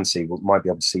people that can see might be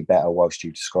able to see better whilst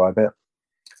you describe it.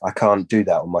 I can't do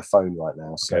that on my phone right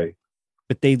now. So, okay.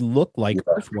 But they look like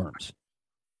earthworms,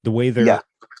 the way they're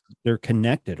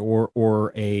connected, or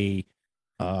a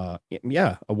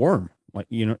worm, like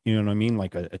you know what I mean,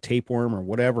 like a tapeworm or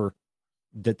whatever,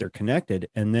 that they're connected.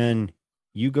 And then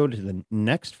you go to the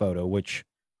next photo, which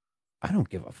I don't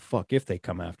give a fuck if they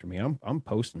come after me. I'm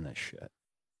posting this shit.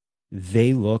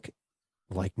 They look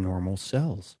like normal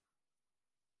cells.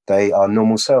 they are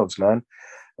normal cells, man.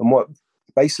 And what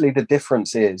basically the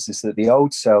difference is that the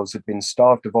old cells have been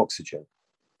starved of oxygen,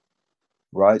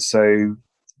 right? So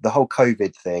the whole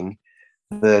COVID thing,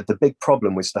 the big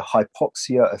problem was the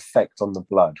hypoxia effect on the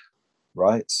blood,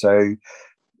 right? So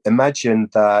imagine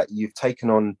that you've taken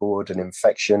on board an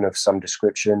infection of some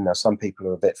description. Now, some people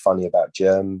are a bit funny about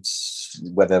germs,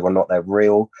 whether or not they're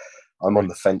real. I'm on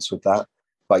the fence with that.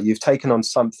 But you've taken on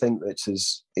something that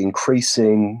is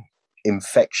increasing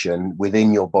infection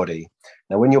within your body.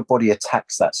 Now, when your body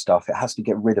attacks that stuff, it has to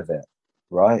get rid of it,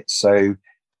 right? So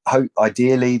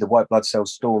ideally, the white blood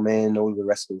cells storm in, all the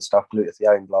rest of the stuff,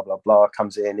 glutathione, blah, blah, blah,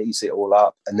 comes in, eats it all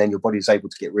up, and then your body is able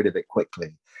to get rid of it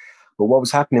quickly. But what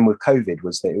was happening with COVID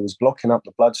was that it was blocking up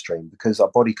the bloodstream because our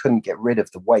body couldn't get rid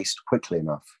of the waste quickly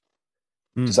enough.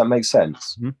 Does that make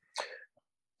sense? Mm-hmm.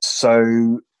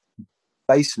 So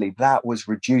basically, that was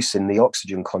reducing the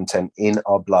oxygen content in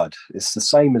our blood. It's the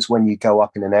same as when you go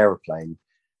up in an aeroplane.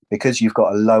 Because you've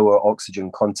got a lower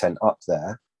oxygen content up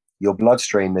there, your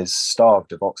bloodstream is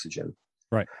starved of oxygen.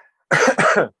 Right.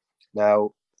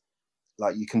 Now,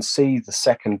 like you can see the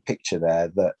second picture there,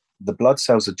 that the blood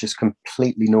cells are just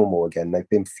completely normal again. They've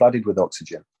been flooded with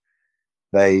oxygen.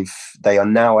 They are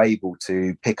now able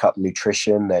to pick up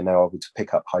nutrition. They're now able to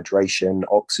pick up hydration,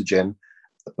 oxygen.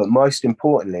 But most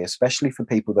importantly, especially for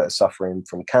people that are suffering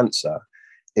from cancer,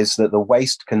 is that the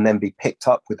waste can then be picked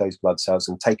up with those blood cells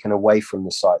and taken away from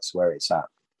the sites where it's at.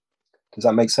 Does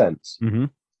that make sense? Mm-hmm.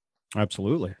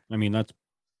 Absolutely. I mean, that's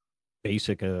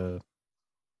basic germ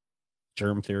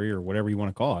theory or whatever you want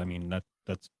to call it. I mean,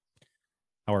 that's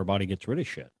how our body gets rid of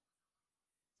shit.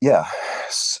 Yeah.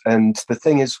 And the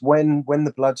thing is, when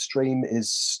the bloodstream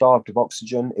is starved of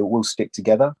oxygen, it will stick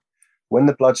together. When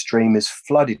the bloodstream is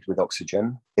flooded with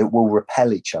oxygen, it will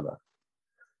repel each other.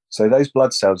 So those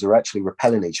blood cells are actually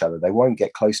repelling each other. They won't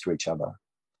get close to each other.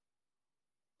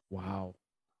 Wow.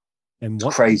 And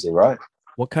it's crazy, right?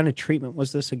 What kind of treatment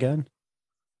was this again?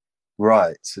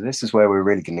 Right. So this is where we're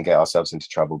really going to get ourselves into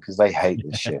trouble because they hate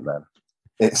this shit, man.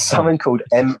 It's something called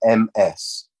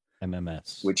MMS.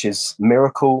 MMS. Which is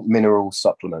Miracle Mineral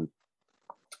Supplement.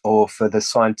 Or for the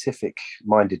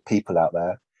scientific-minded people out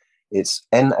there, it's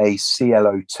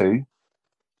NaClO2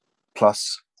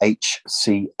 plus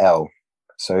HCl.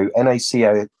 So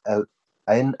NaClO2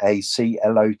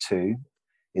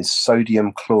 is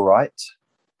sodium chlorite,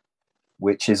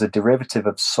 which is a derivative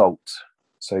of salt.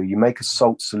 So you make a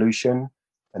salt solution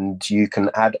and you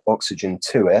can add oxygen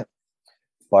to it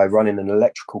by running an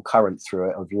electrical current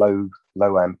through it of low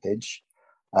ampage,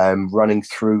 running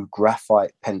through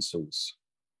graphite pencils.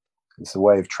 It's a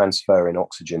way of transferring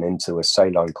oxygen into a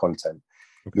saline content.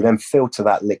 Okay. You then filter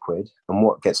that liquid, and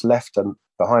what gets left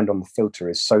behind on the filter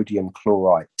is sodium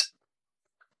chlorite.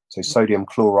 So sodium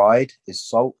chloride is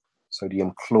salt.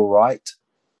 Sodium chlorite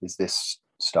is this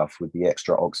stuff with the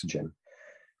extra oxygen.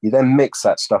 You then mix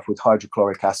that stuff with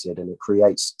hydrochloric acid and it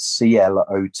creates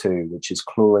ClO2, which is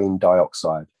chlorine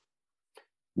dioxide.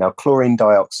 Now, chlorine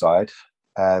dioxide,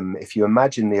 if you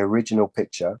imagine the original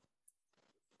picture,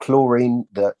 chlorine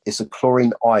is a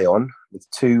chlorine ion with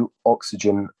two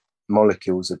oxygen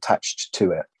molecules attached to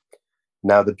it.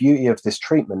 Now, the beauty of this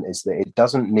treatment is that it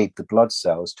doesn't need the blood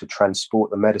cells to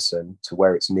transport the medicine to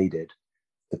where it's needed.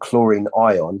 The chlorine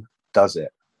ion does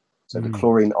it. So the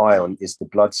chlorine ion is the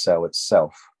blood cell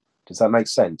itself. Does that make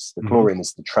sense? The chlorine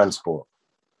is the transport,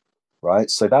 right?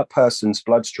 So that person's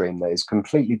bloodstream that is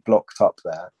completely blocked up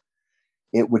there,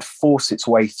 it would force its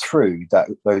way through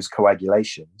those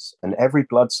coagulations, and every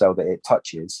blood cell that it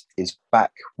touches is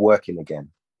back working again.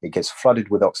 It gets flooded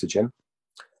with oxygen,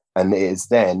 and it is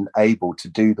then able to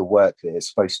do the work that it's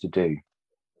supposed to do,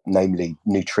 namely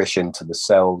nutrition to the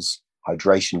cells,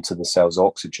 hydration to the cells,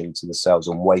 oxygen to the cells,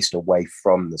 and waste away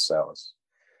from the cells.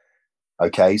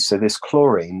 Okay, so this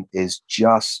chlorine is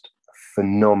just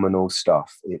phenomenal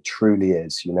stuff. It truly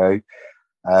is, you know.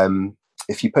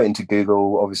 If you put into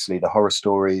Google, obviously the horror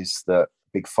stories that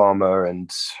Big Pharma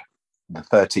and the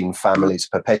 13 families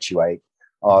perpetuate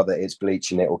are that it's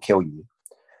bleach and it will kill you.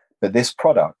 But this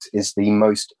product is the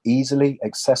most easily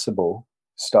accessible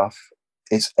stuff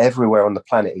It's everywhere on the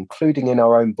planet, including in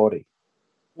our own body.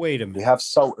 Wait a minute. We have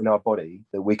salt in our body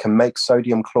that we can make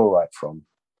sodium chloride from.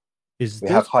 We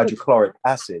have hydrochloric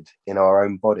acid in our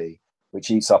own body, which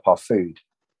eats up our food.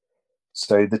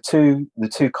 So the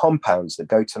two compounds that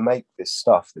go to make this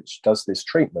stuff that does this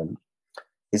treatment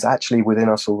is actually within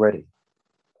us already.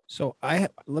 So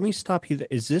let me stop you there.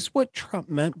 Is this what Trump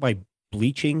meant by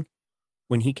bleaching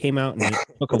when he came out and it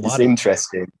took a lot? It's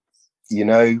interesting. You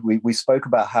know, we spoke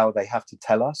about how they have to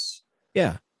tell us.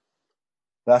 Yeah.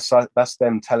 That's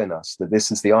them telling us that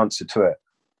this is the answer to it.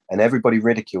 And everybody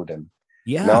ridiculed him.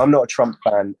 Yeah. Now, I'm not a Trump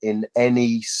fan in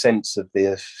any sense of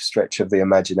the stretch of the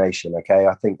imagination. Okay.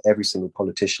 I think every single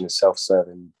politician is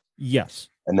self-serving. Yes.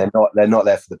 And they're not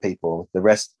there for the people. The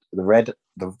rest,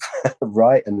 the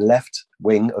right and left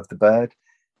wing of the bird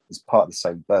is part of the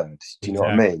same bird. Do you know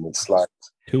what I mean? It's like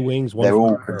two wings, one. They're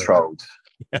all controlled.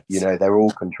 Yes. You know, they're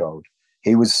all controlled.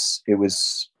 It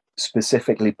was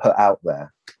specifically put out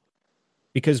there.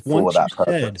 Because once you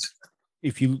said,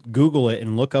 if you Google it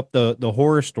and look up the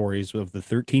horror stories of the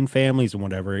 13 families and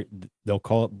whatever, they'll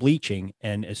call it bleaching.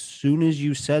 And as soon as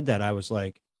you said that, I was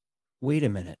like, wait a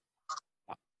minute.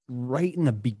 Right in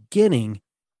the beginning,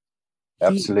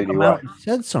 absolutely right. He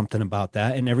said something about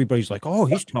that, and everybody's like, oh,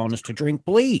 he's telling us to drink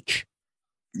bleach.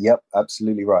 Yep,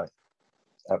 absolutely right.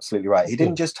 Absolutely right. He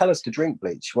didn't just tell us to drink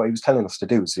bleach. What he was telling us to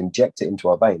do was inject it into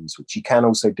our veins, which you can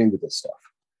also do with this stuff.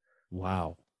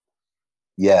 Wow.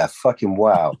 Yeah, fucking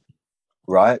wow.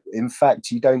 Right? In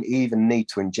fact, you don't even need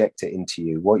to inject it into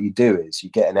you. What you do is you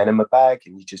get an enema bag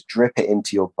and you just drip it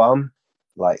into your bum,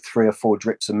 like 3 or 4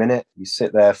 drips a minute. You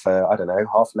sit there for, I don't know,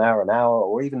 half an hour,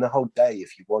 or even the whole day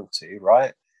if you want to,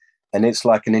 right? And it's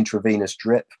like an intravenous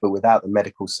drip, but without the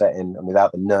medical setting and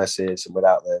without the nurses and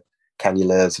without the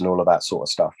cannulas and all of that sort of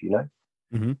stuff, you know?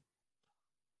 Mm-hmm.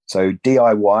 So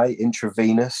DIY,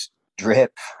 intravenous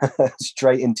drip,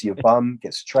 straight into your bum,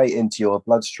 gets straight into your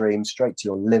bloodstream, straight to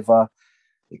your liver.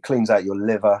 It cleans out your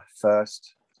liver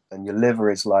first. And your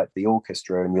liver is like the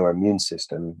orchestra in your immune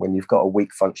system. When you've got a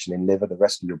weak functioning liver, the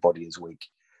rest of your body is weak.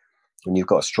 When you've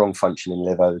got a strong functioning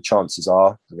liver, the chances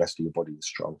are the rest of your body is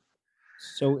strong.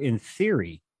 So in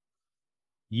theory,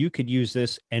 you could use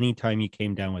this anytime you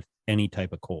came down with any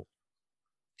type of cold.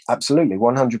 Absolutely,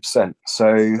 100%. So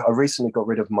I recently got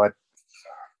rid of my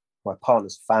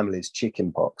partner's family's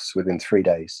chicken pox within 3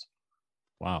 days.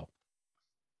 Wow.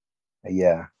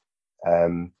 Yeah.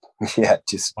 Yeah,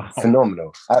 just wow.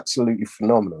 Phenomenal, absolutely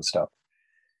phenomenal stuff.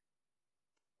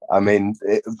 I mean,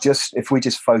 if we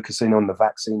just focus in on the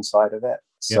vaccine side of it.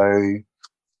 Yep. So,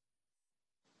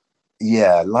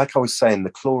 yeah, like I was saying, the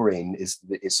chlorine is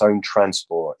its own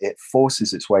transport. It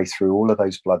forces its way through all of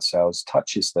those blood cells,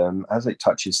 touches them. As it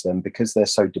touches them, because they're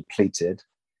so depleted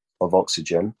of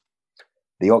oxygen,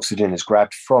 the oxygen is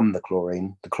grabbed from the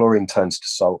chlorine turns to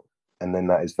salt, and then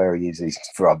that is very easy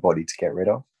for our body to get rid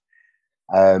of.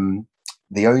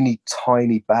 The only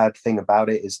tiny bad thing about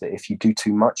it is that if you do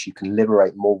too much, you can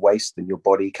liberate more waste than your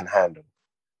body can handle.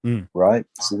 Right?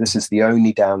 So this is the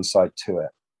only downside to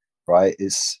it, right?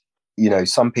 Is, you know,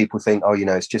 some people think, oh, you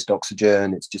know, it's just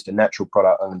oxygen, it's just a natural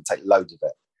product, I'm going to take loads of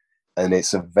it. And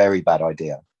it's a very bad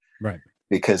idea. Right.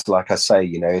 Because like I say,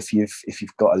 you know, if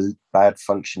you've got a bad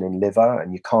functioning liver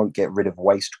and you can't get rid of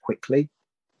waste quickly,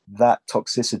 that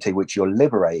toxicity which you're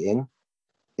liberating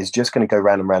is just going to go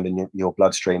round and round in your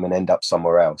bloodstream and end up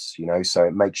somewhere else, you know? So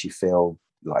it makes you feel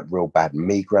like real bad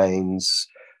migraines,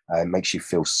 it makes you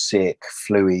feel sick,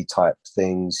 flu-y type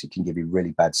things. It can give you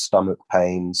really bad stomach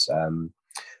pains,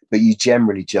 but you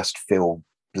generally just feel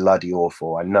bloody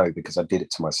awful. I know, because I did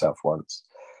it to myself once.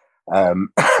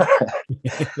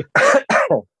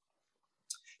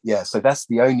 Yeah, so that's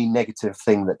the only negative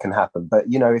thing that can happen.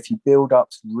 But, you know, if you build up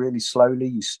really slowly,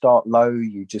 you start low,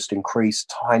 you just increase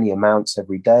tiny amounts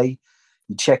every day.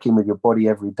 You check in with your body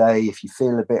every day. If you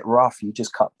feel a bit rough, you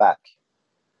just cut back,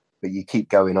 but you keep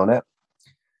going on it.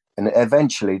 And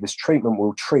eventually this treatment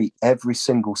will treat every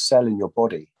single cell in your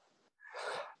body.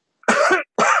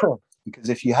 Because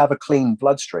if you have a clean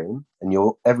bloodstream and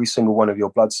every single one of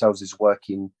your blood cells is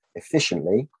working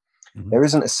efficiently, there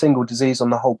isn't a single disease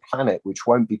on the whole planet which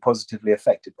won't be positively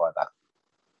affected by that.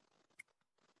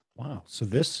 Wow. So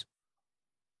this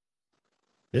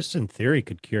in theory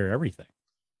could cure everything.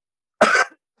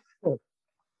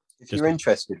 If you're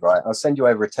interested, right, I'll send you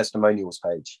over a testimonials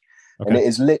page. Okay. And it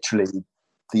is literally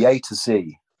the A to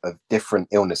Z of different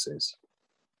illnesses.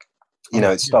 You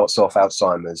know, it starts off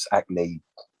Alzheimer's, acne,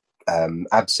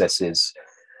 abscesses,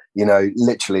 you know,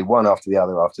 literally one after the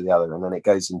other, and then it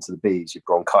goes into the B's, your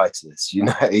bronchitis, you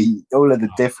know, all of the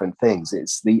different things.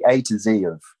 It's the A to Z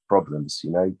of problems,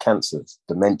 you know, cancers,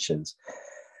 dementias.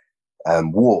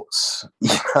 warts.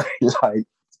 You know, like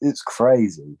it's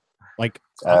crazy. Like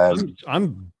Um,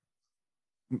 I'm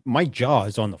my jaw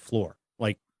is on the floor.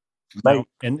 Like Mate. now,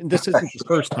 and this isn't the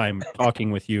first time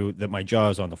talking with you that my jaw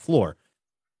is on the floor.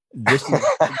 This is,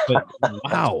 but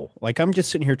wow, like I'm just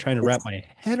sitting here trying to wrap my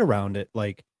head around it.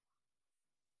 Like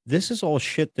this is all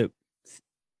shit that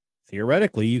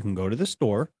theoretically you can go to the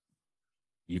store,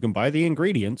 you can buy the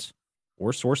ingredients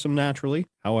or source them naturally.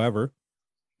 However,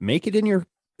 make it in your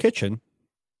kitchen,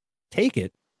 take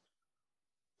it,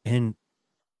 and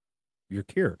you're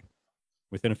cured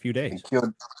within a few days.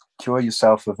 And cure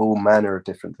yourself of all manner of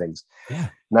different things. Yeah.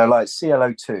 Now, like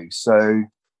ClO2. So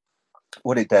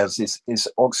what it does is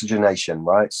oxygenation,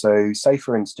 right? So say,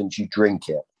 for instance, you drink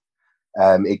it.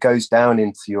 It goes down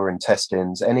into your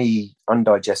intestines. Any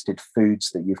undigested foods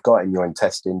that you've got in your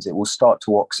intestines, it will start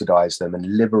to oxidize them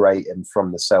and liberate them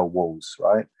from the cell walls,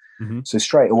 right? Mm-hmm. So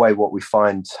straight away, what we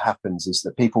find happens is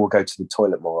that people will go to the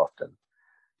toilet more often.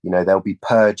 You know, they'll be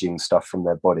purging stuff from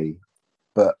their body,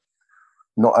 but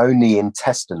not only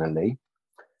intestinally,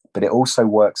 but it also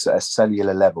works at a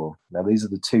cellular level. Now, these are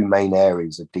the two main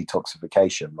areas of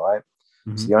detoxification, right?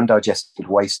 Mm-hmm. It's the undigested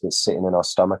waste that's sitting in our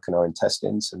stomach and our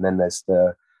intestines. And then there's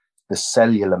the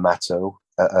cellular matter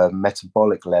at a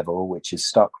metabolic level, which is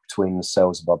stuck between the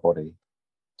cells of our body.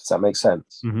 Does that make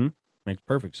sense? Mm-hmm. Makes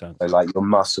perfect sense. So like your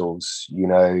muscles, you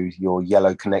know, your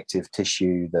yellow connective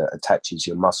tissue that attaches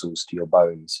your muscles to your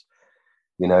bones,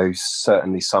 you know,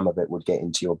 certainly some of it would get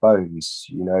into your bones.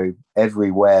 You know,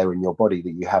 everywhere in your body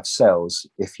that you have cells,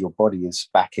 if your body is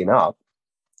backing up,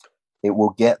 it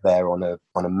will get there on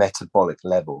a metabolic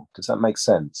level. Does that make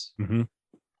sense? Mm-hmm.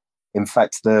 In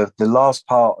fact, the last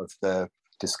part of the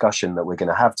discussion that we're going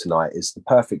to have tonight is the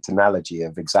perfect analogy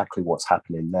of exactly what's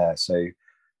happening there. So,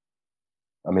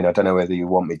 I mean, I don't know whether you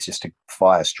want me just to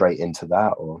fire straight into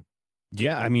that or.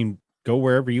 Yeah, I mean, go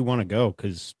wherever you want to go,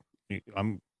 because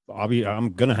I'm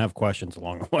gonna have questions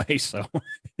along the way. So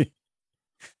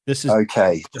this is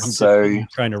okay. I'm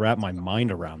trying to wrap my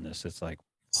mind around this. It's like,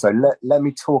 so let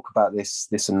me talk about this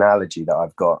analogy that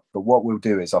I've got. But what we'll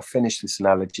do is I'll finish this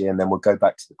analogy and then we'll go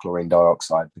back to the chlorine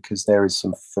dioxide, because there is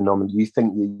some phenomenon. You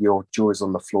think your jaw is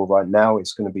on the floor right now?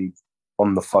 It's going to be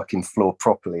on the fucking floor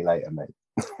properly later, mate.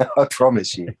 I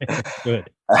promise you. Good.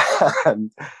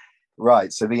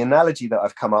 Right. So the analogy that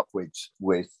I've come up with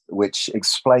which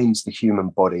explains the human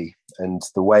body and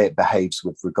the way it behaves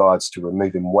with regards to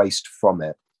removing waste from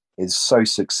it is so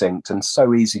succinct and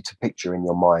so easy to picture in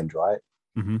your mind, right?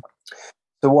 Mm-hmm.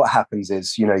 So what happens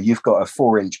is, you know, you've got a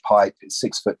 4-inch pipe, it's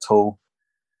 6 foot tall.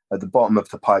 At the bottom of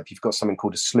the pipe, you've got something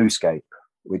called a sluice gate,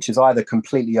 which is either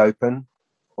completely open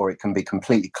or it can be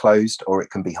completely closed, or it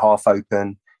can be half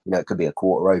open. You know, it could be a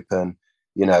quarter open,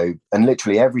 you know, and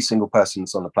literally every single person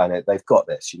that's on the planet, they've got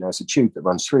this, you know, it's a tube that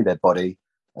runs through their body.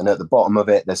 And at the bottom of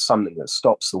it, there's something that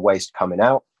stops the waste coming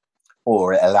out,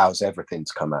 or it allows everything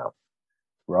to come out,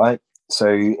 right? So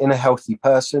in a healthy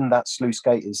person, that sluice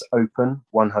gate is open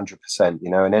 100%, you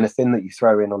know, and anything that you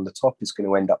throw in on the top is going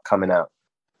to end up coming out.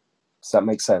 Does that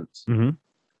make sense? Mm-hmm.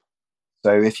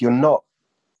 So if you're not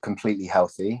completely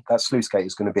healthy, that sluice gate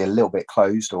is going to be a little bit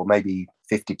closed, or maybe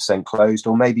 50% closed,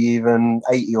 or maybe even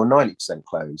 80 or 90%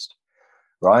 closed,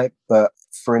 right? But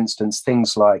for instance,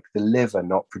 things like the liver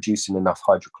not producing enough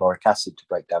hydrochloric acid to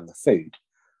break down the food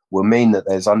will mean that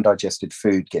there's undigested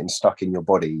food getting stuck in your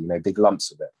body, you know, big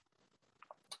lumps of it.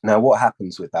 Now, what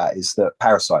happens with that is that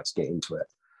parasites get into it,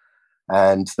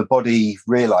 and the body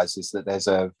realizes that there's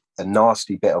a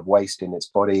nasty bit of waste in its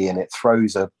body, and it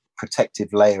throws a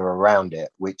protective layer around it,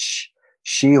 which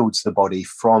shields the body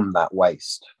from that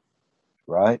waste,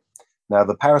 right? Now,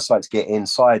 the parasites get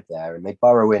inside there and they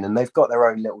burrow in, and they've got their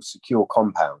own little secure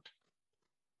compound,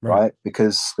 right?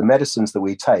 Because the medicines that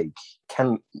we take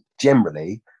cannot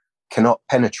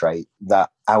penetrate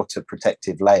that outer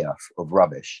protective layer of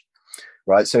rubbish.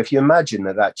 Right. So if you imagine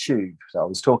that tube that I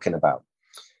was talking about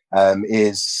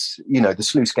is, you know, the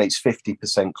sluice gate's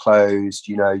 50% closed,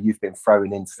 you know, you've been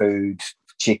throwing in food,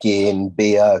 chicken,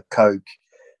 beer, Coke,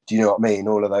 do you know what I mean?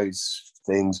 All of those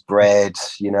things, bread,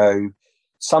 you know,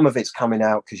 some of it's coming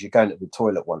out because you're going to the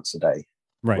toilet once a day.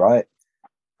 Right.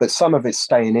 But some of it's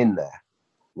staying in there.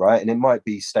 Right. And it might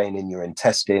be staying in your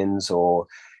intestines, or,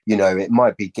 you know, it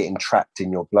might be getting trapped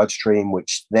in your bloodstream,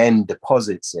 which then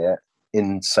deposits it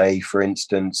in, say, for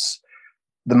instance,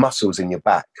 the muscles in your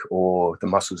back, or the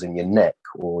muscles in your neck,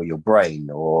 or your brain,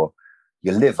 or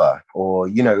your liver, or,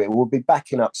 you know, it will be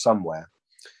backing up somewhere.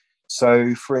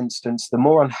 So, for instance, the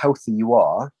more unhealthy you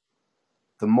are,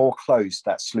 the more closed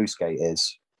that sluice gate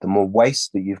is, the more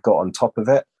waste that you've got on top of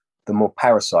it, the more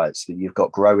parasites that you've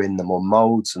got growing, the more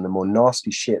molds and the more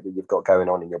nasty shit that you've got going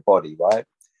on in your body, right?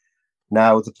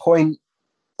 Now, the point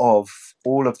of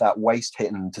all of that waste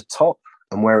hitting the top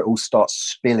and where it all starts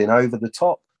spilling over the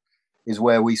top is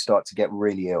where we start to get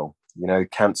really ill. You know,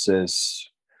 cancers,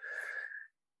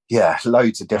 yeah,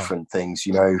 loads of different things.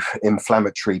 You know,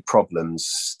 inflammatory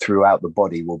problems throughout the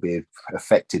body will be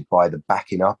affected by the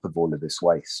backing up of all of this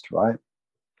waste, right?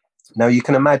 Now, you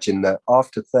can imagine that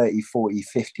after 30, 40,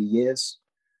 50 years,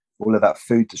 all of that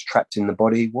food that's trapped in the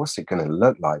body, what's it going to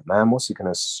look like, man? What's it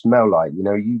going to smell like? You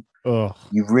know, you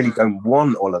really don't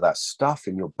want all of that stuff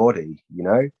in your body, you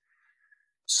know?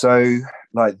 So,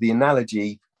 like, the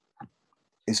analogy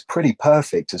is pretty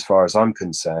perfect as far as I'm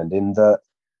concerned, in that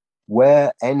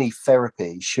where any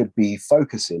therapy should be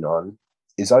focusing on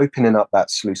is opening up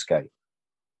that sluice gate,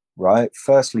 right?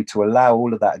 Firstly, to allow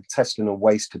all of that intestinal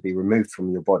waste to be removed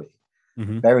from your body,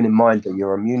 bearing in mind that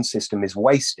your immune system is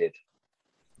wasted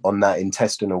on that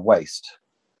intestinal waste,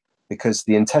 because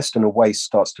the intestinal waste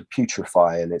starts to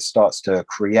putrefy and it starts to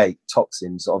create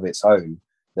toxins of its own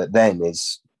that then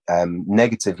is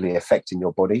negatively affecting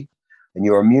your body. And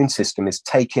your immune system is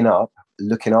taking up,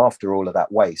 looking after all of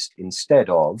that waste instead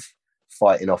of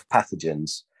fighting off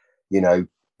pathogens, you know,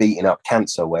 beating up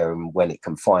cancer where and when it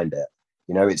can find it.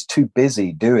 You know, it's too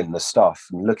busy doing the stuff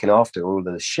and looking after all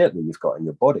of the shit that you've got in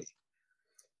your body.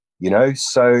 You know,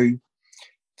 so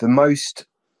the most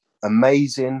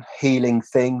amazing healing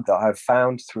thing that I've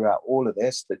found throughout all of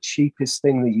this, the cheapest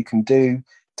thing that you can do,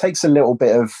 takes a little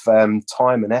bit of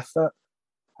time and effort,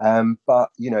 but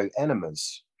you know,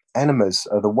 enemas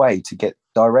are the way to get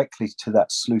directly to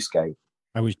that sluice gate.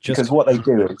 Because what they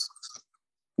do is,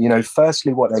 you know,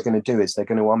 firstly, what they're going to do is they're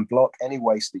going to unblock any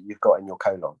waste that you've got in your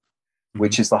colon,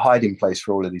 which is the hiding place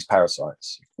for all of these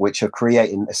parasites, which are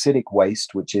creating acidic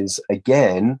waste, which is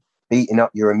again beating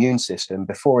up your immune system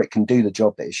before it can do the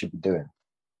job that it should be doing.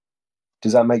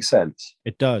 Does that make sense?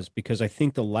 It does, because I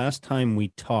think the last time we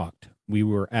talked, we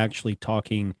were actually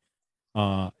talking,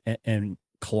 and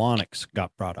colonics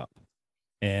got brought up.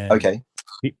 And okay,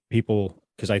 people,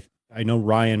 because I know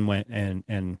Ryan went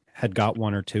and had got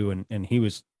one or two, and he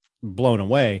was blown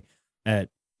away at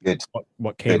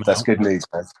what came out. That's good news,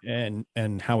 man.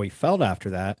 And how he felt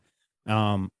after that.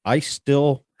 I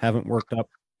still haven't worked up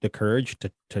the courage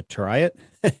to try it,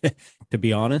 to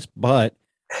be honest, but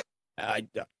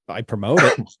I promote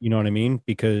it, you know what I mean?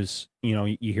 Because, you know,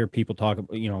 you hear people talk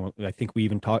about, you know, I think we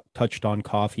even touched on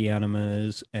coffee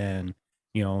enemas and,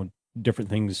 you know, different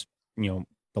things, you know,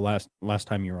 the last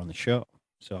time you were on the show.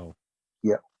 So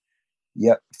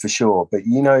yeah, for sure. But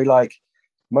you know, like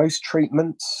most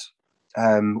treatments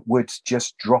would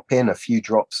just drop in a few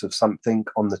drops of something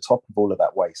on the top of all of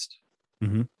that waste.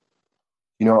 You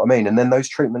know what I mean? And then those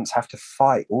treatments have to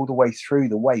fight all the way through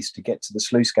the waste to get to the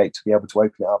sluice gate to be able to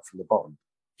open it up from the bottom.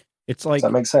 It's like, does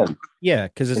that make sense? Yeah,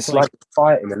 because it's like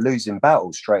fighting and losing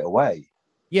battle straight away.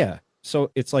 Yeah.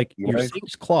 So it's like your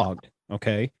sink's clogged,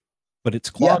 okay, but it's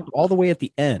clogged all the way at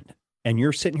the end, and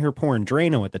you're sitting here pouring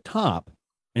Drano at the top,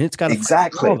 and it's got to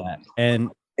exactly that. And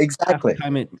exactly,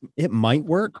 time it might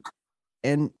work,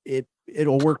 and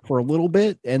it'll work for a little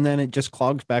bit, and then it just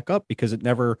clogs back up because it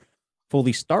never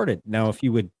fully started. Now, if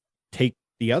you would take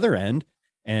the other end,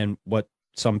 and what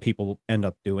some people end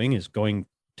up doing is going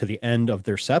to the end of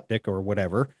their septic or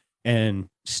whatever and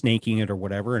snaking it or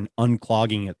whatever and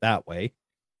unclogging it that way.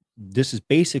 This is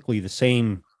basically the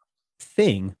same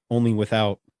thing, only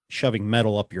without shoving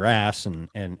metal up your ass and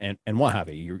what have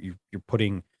you. You're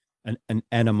putting an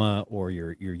enema, or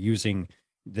you're using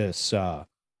this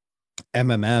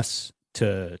MMS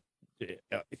to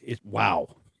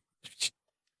wow.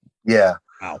 Yeah.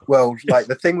 Wow. Well, like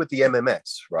the thing with the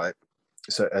MMS, right?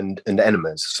 So and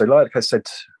enemas. So like I said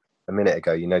a minute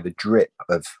ago, you know, the drip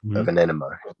of an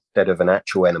enema instead of an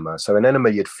actual enema. So an enema,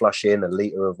 you'd flush in a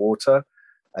liter of water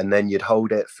and then you'd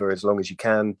hold it for as long as you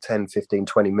can, 10, 15,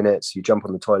 20 minutes. You jump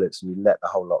on the toilets and you let the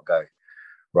whole lot go,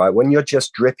 right? When you're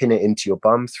just dripping it into your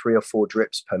bum, 3 or 4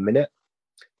 drips per minute,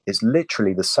 it's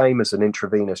literally the same as an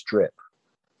intravenous drip.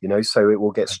 You know, so it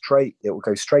will go straight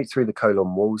through the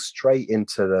colon walls, straight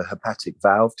into the hepatic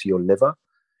valve to your liver.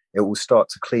 It will start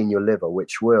to clean your liver,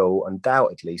 which will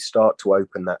undoubtedly start to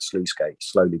open that sluice gate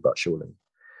slowly but surely.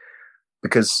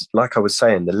 Because like I was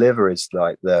saying, the liver is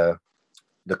like the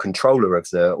controller of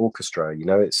the orchestra. You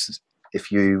know, it's,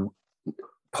 if you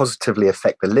positively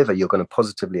affect the liver, you're going to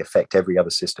positively affect every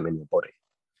other system in your body.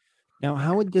 Now,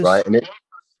 how would this, right?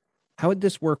 How would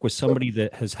this work with somebody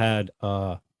that has had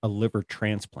a liver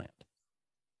transplant?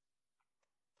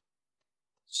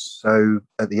 So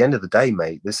at the end of the day,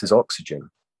 mate, this is oxygen.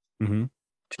 Do you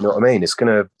know what I mean? It's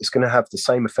gonna have the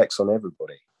same effects on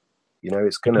everybody. You know,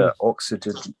 it's gonna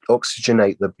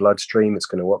oxygenate the bloodstream. It's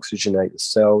going to oxygenate the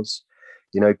cells.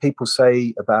 You know, people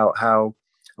say about how,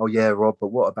 oh yeah, Rob, but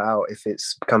what about if it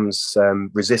becomes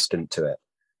resistant to it?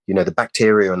 You know, the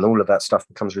bacteria and all of that stuff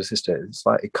becomes resistant. It's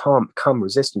like it can't become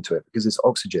resistant to it because it's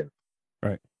oxygen.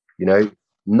 Right. You know,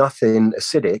 nothing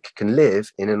acidic can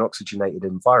live in an oxygenated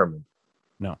environment.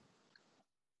 No.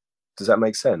 Does that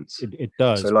make sense? It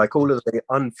does. So like all of the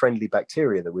unfriendly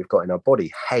bacteria that we've got in our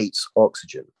body hates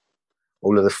oxygen.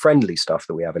 All of the friendly stuff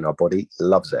that we have in our body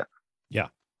loves it. Yeah.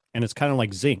 And it's kind of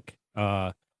like zinc.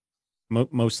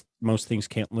 Most things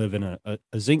can't live in a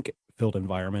zinc filled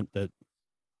environment. That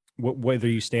whether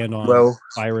you stand on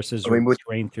viruses or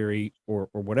strain theory or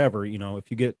whatever, you know, if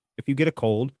you get a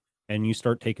cold and you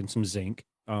start taking some zinc,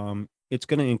 it's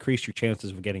going to increase your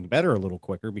chances of getting better a little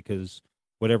quicker because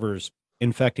whatever's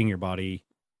infecting your body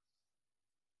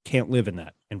can't live in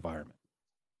that environment.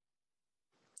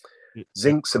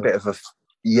 Zinc's a bit of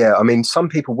I mean, some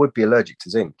people would be allergic to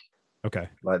zinc. Okay.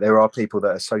 Like there are people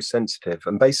that are so sensitive.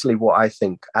 And basically what I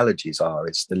think allergies are,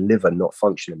 is the liver not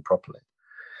functioning properly.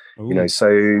 Ooh. You know,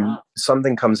 so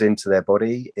something comes into their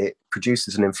body, it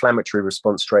produces an inflammatory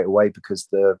response straight away because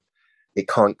it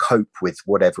can't cope with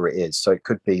whatever it is. So it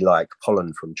could be like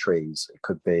pollen from trees. It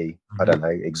could be, I don't know,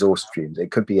 exhaust fumes.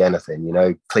 It could be anything, you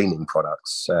know, cleaning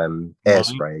products, air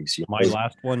sprays. My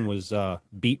last one was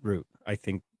beetroot. I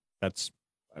think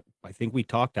we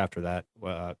talked after that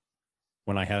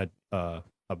when I had a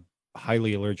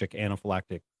highly allergic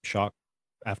anaphylactic shock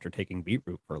after taking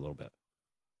beetroot for a little bit.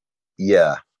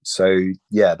 Yeah. So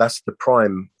yeah, that's the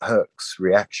prime Herpes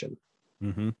reaction.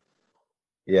 Mm-hmm.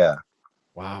 Yeah.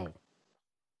 Wow.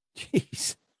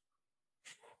 Jeez.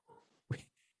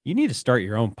 You need to start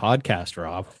your own podcast,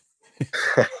 Rob.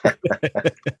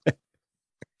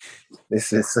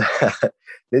 This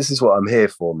is what I'm here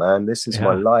for, man. This is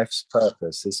my life's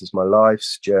purpose. This is my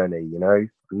life's journey. You know,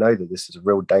 I know that this is a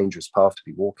real dangerous path to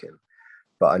be walking,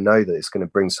 but I know that it's going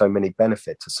to bring so many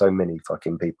benefit to so many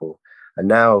fucking people. And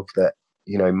now that,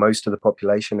 you know, most of the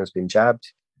population has been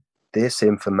jabbed, this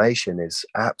information is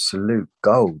absolute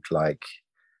gold. Like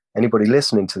anybody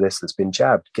listening to this that's been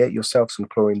jabbed, get yourself some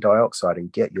chlorine dioxide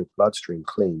and get your bloodstream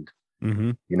cleaned.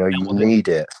 Mm-hmm. You know, you need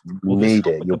it. You need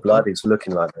it. Your blood is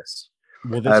looking like this.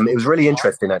 It was really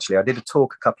interesting, actually. I did a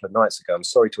talk a couple of nights ago. I'm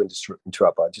sorry to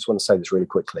interrupt, but I just want to say this really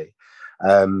quickly.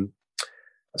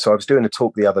 So I was doing a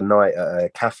talk the other night at a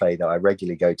cafe that I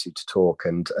regularly go to talk,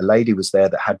 and a lady was there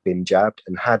that had been jabbed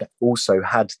and had also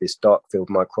had this dark field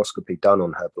microscopy done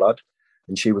on her blood.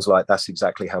 And she was like, that's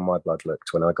exactly how my blood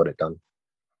looked when I got it done.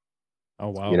 Oh,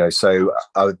 wow. You know, so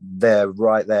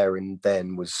right there and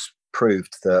then was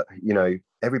proved that, you know,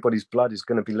 everybody's blood is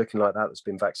going to be looking like that that's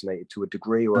been vaccinated to a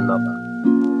degree or another.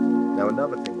 Now,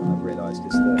 another thing that I've realized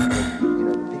is that, you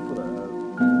know, the people that are...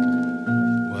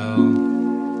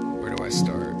 Well, where do I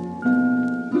start?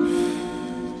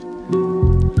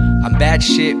 I'm bad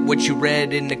shit, what you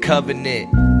read in the covenant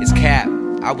is cap.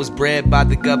 I was bred by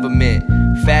the government.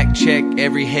 Fact check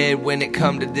every head when it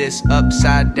come to this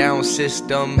upside down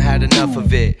system. Had enough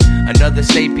of it. Another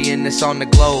sapien that's on the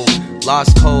globe.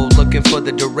 Lost cold, looking for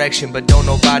the direction, but don't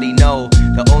nobody know.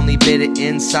 The only bit of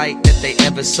insight that they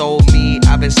ever sold me,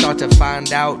 I've been start to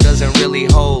find out, doesn't really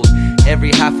hold. Every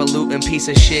highfalutin piece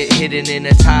of shit hidden in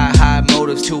a tie, high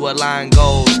motives to align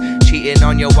goals. Cheating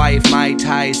on your wife, my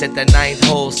ties at the 9th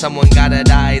hole. Someone gotta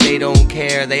die, they don't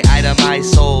care, they itemize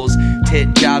souls.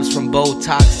 Tit jobs from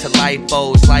Botox to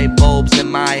lipos, light bulbs in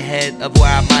my head of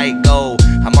where I might go.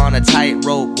 I'm on a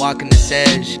tightrope, walking this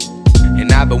edge,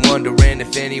 and I've been wondering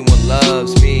if anyone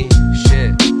loves me.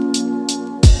 Shit.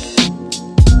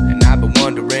 And I've been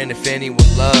wondering if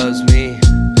anyone loves me.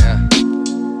 Yeah.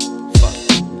 Fuck.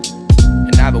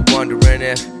 And I've been wondering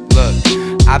if, look,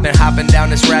 I've been hopping down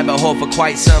this rabbit hole for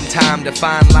quite some time to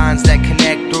find lines that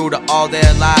connect through to all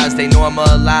their lies. They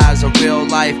normalize a real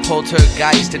life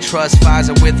poltergeist to trust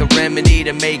Pfizer with a remedy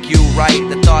to make you right.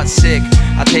 The thought's sick,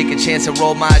 I'll take a chance and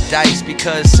roll my dice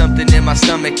because something in my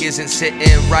stomach isn't sitting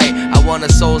right. I want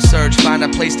a soul search, find a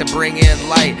place to bring in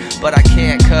light, but I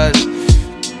can't cause,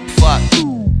 fuck.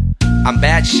 I'm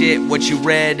bad shit, what you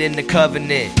read in the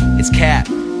covenant, it's cap.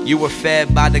 You were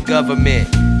fed by the government.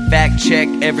 Fact check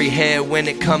every head when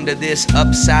it come to this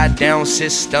upside down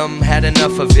system. Had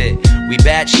enough of it. We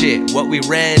bad shit. What we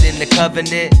read in the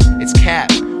covenant, it's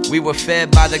cap. We were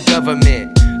fed by the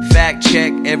government. Fact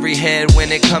check every head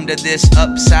when it come to this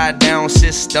upside down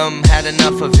system. Had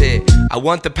enough of it. I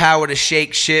want the power to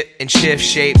shake shit and shift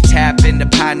shape. Tap into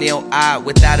pineal eye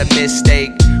without a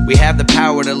mistake. We have the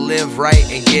power to live right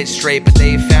and get straight, but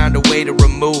they found a way to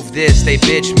remove this they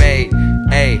bitch made.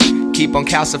 Hey, keep on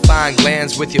calcifying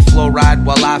glands with your flow ride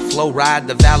while I flow ride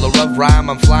the valor of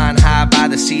rhyme. I'm flying high by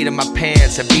the seat of my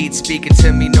pants. A beat speaking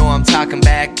to me, know I'm talking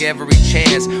back every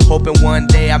chance. Hoping one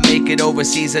day I make it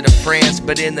overseas or to France,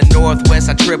 but in the Northwest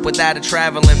I trip without a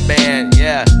traveling band.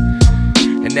 Yeah.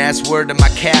 And that's word to my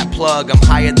cat plug. I'm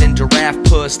higher than giraffe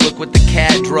puss. Look what the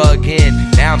cat drug in.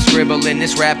 Now I'm scribbling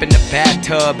this rap in the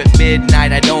bathtub. At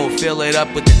midnight I don't fill it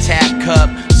up with the tap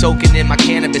cup. Soaking in my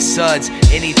cannabis suds.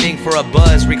 Anything for a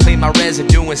buzz. Reclaim my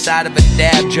residue inside of a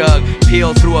dab jug.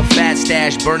 Peel through a fat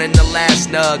stash, burning the last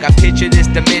snug. I picture this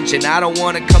dimension I don't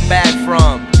want to come back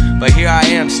from. But here I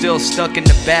am, still stuck in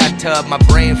the bathtub. My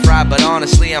brain fried, but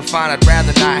honestly I'm fine. I'd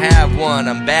rather not have one.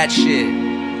 I'm bad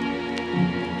shit.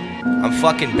 I'm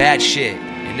fucking bad shit,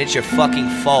 and it's your fucking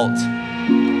fault.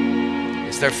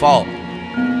 It's their fault.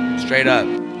 Straight up.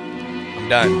 I'm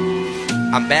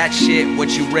done. I'm bad shit, what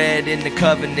you read in the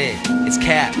covenant. It's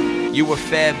cap. You were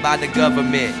fed by the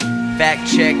government. Fact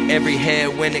check every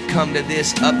head when it come to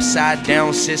this upside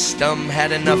down system.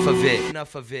 Had enough of it.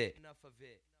 Enough of it.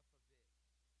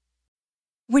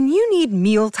 When you need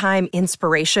mealtime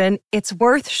inspiration, it's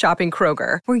worth shopping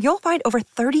Kroger, where you'll find over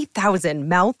 30,000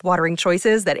 mouth-watering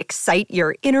choices that excite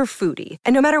your inner foodie.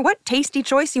 And no matter what tasty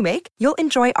choice you make, you'll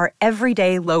enjoy our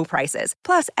everyday low prices,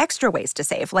 plus extra ways to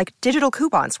save, like digital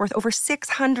coupons worth over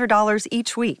 $600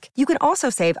 each week. You can also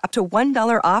save up to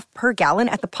 $1 off per gallon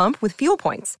at the pump with fuel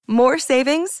points. More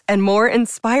savings and more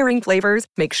inspiring flavors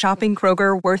make shopping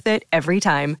Kroger worth it every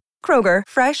time. Kroger,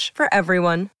 fresh for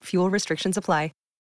everyone. Fuel restrictions apply.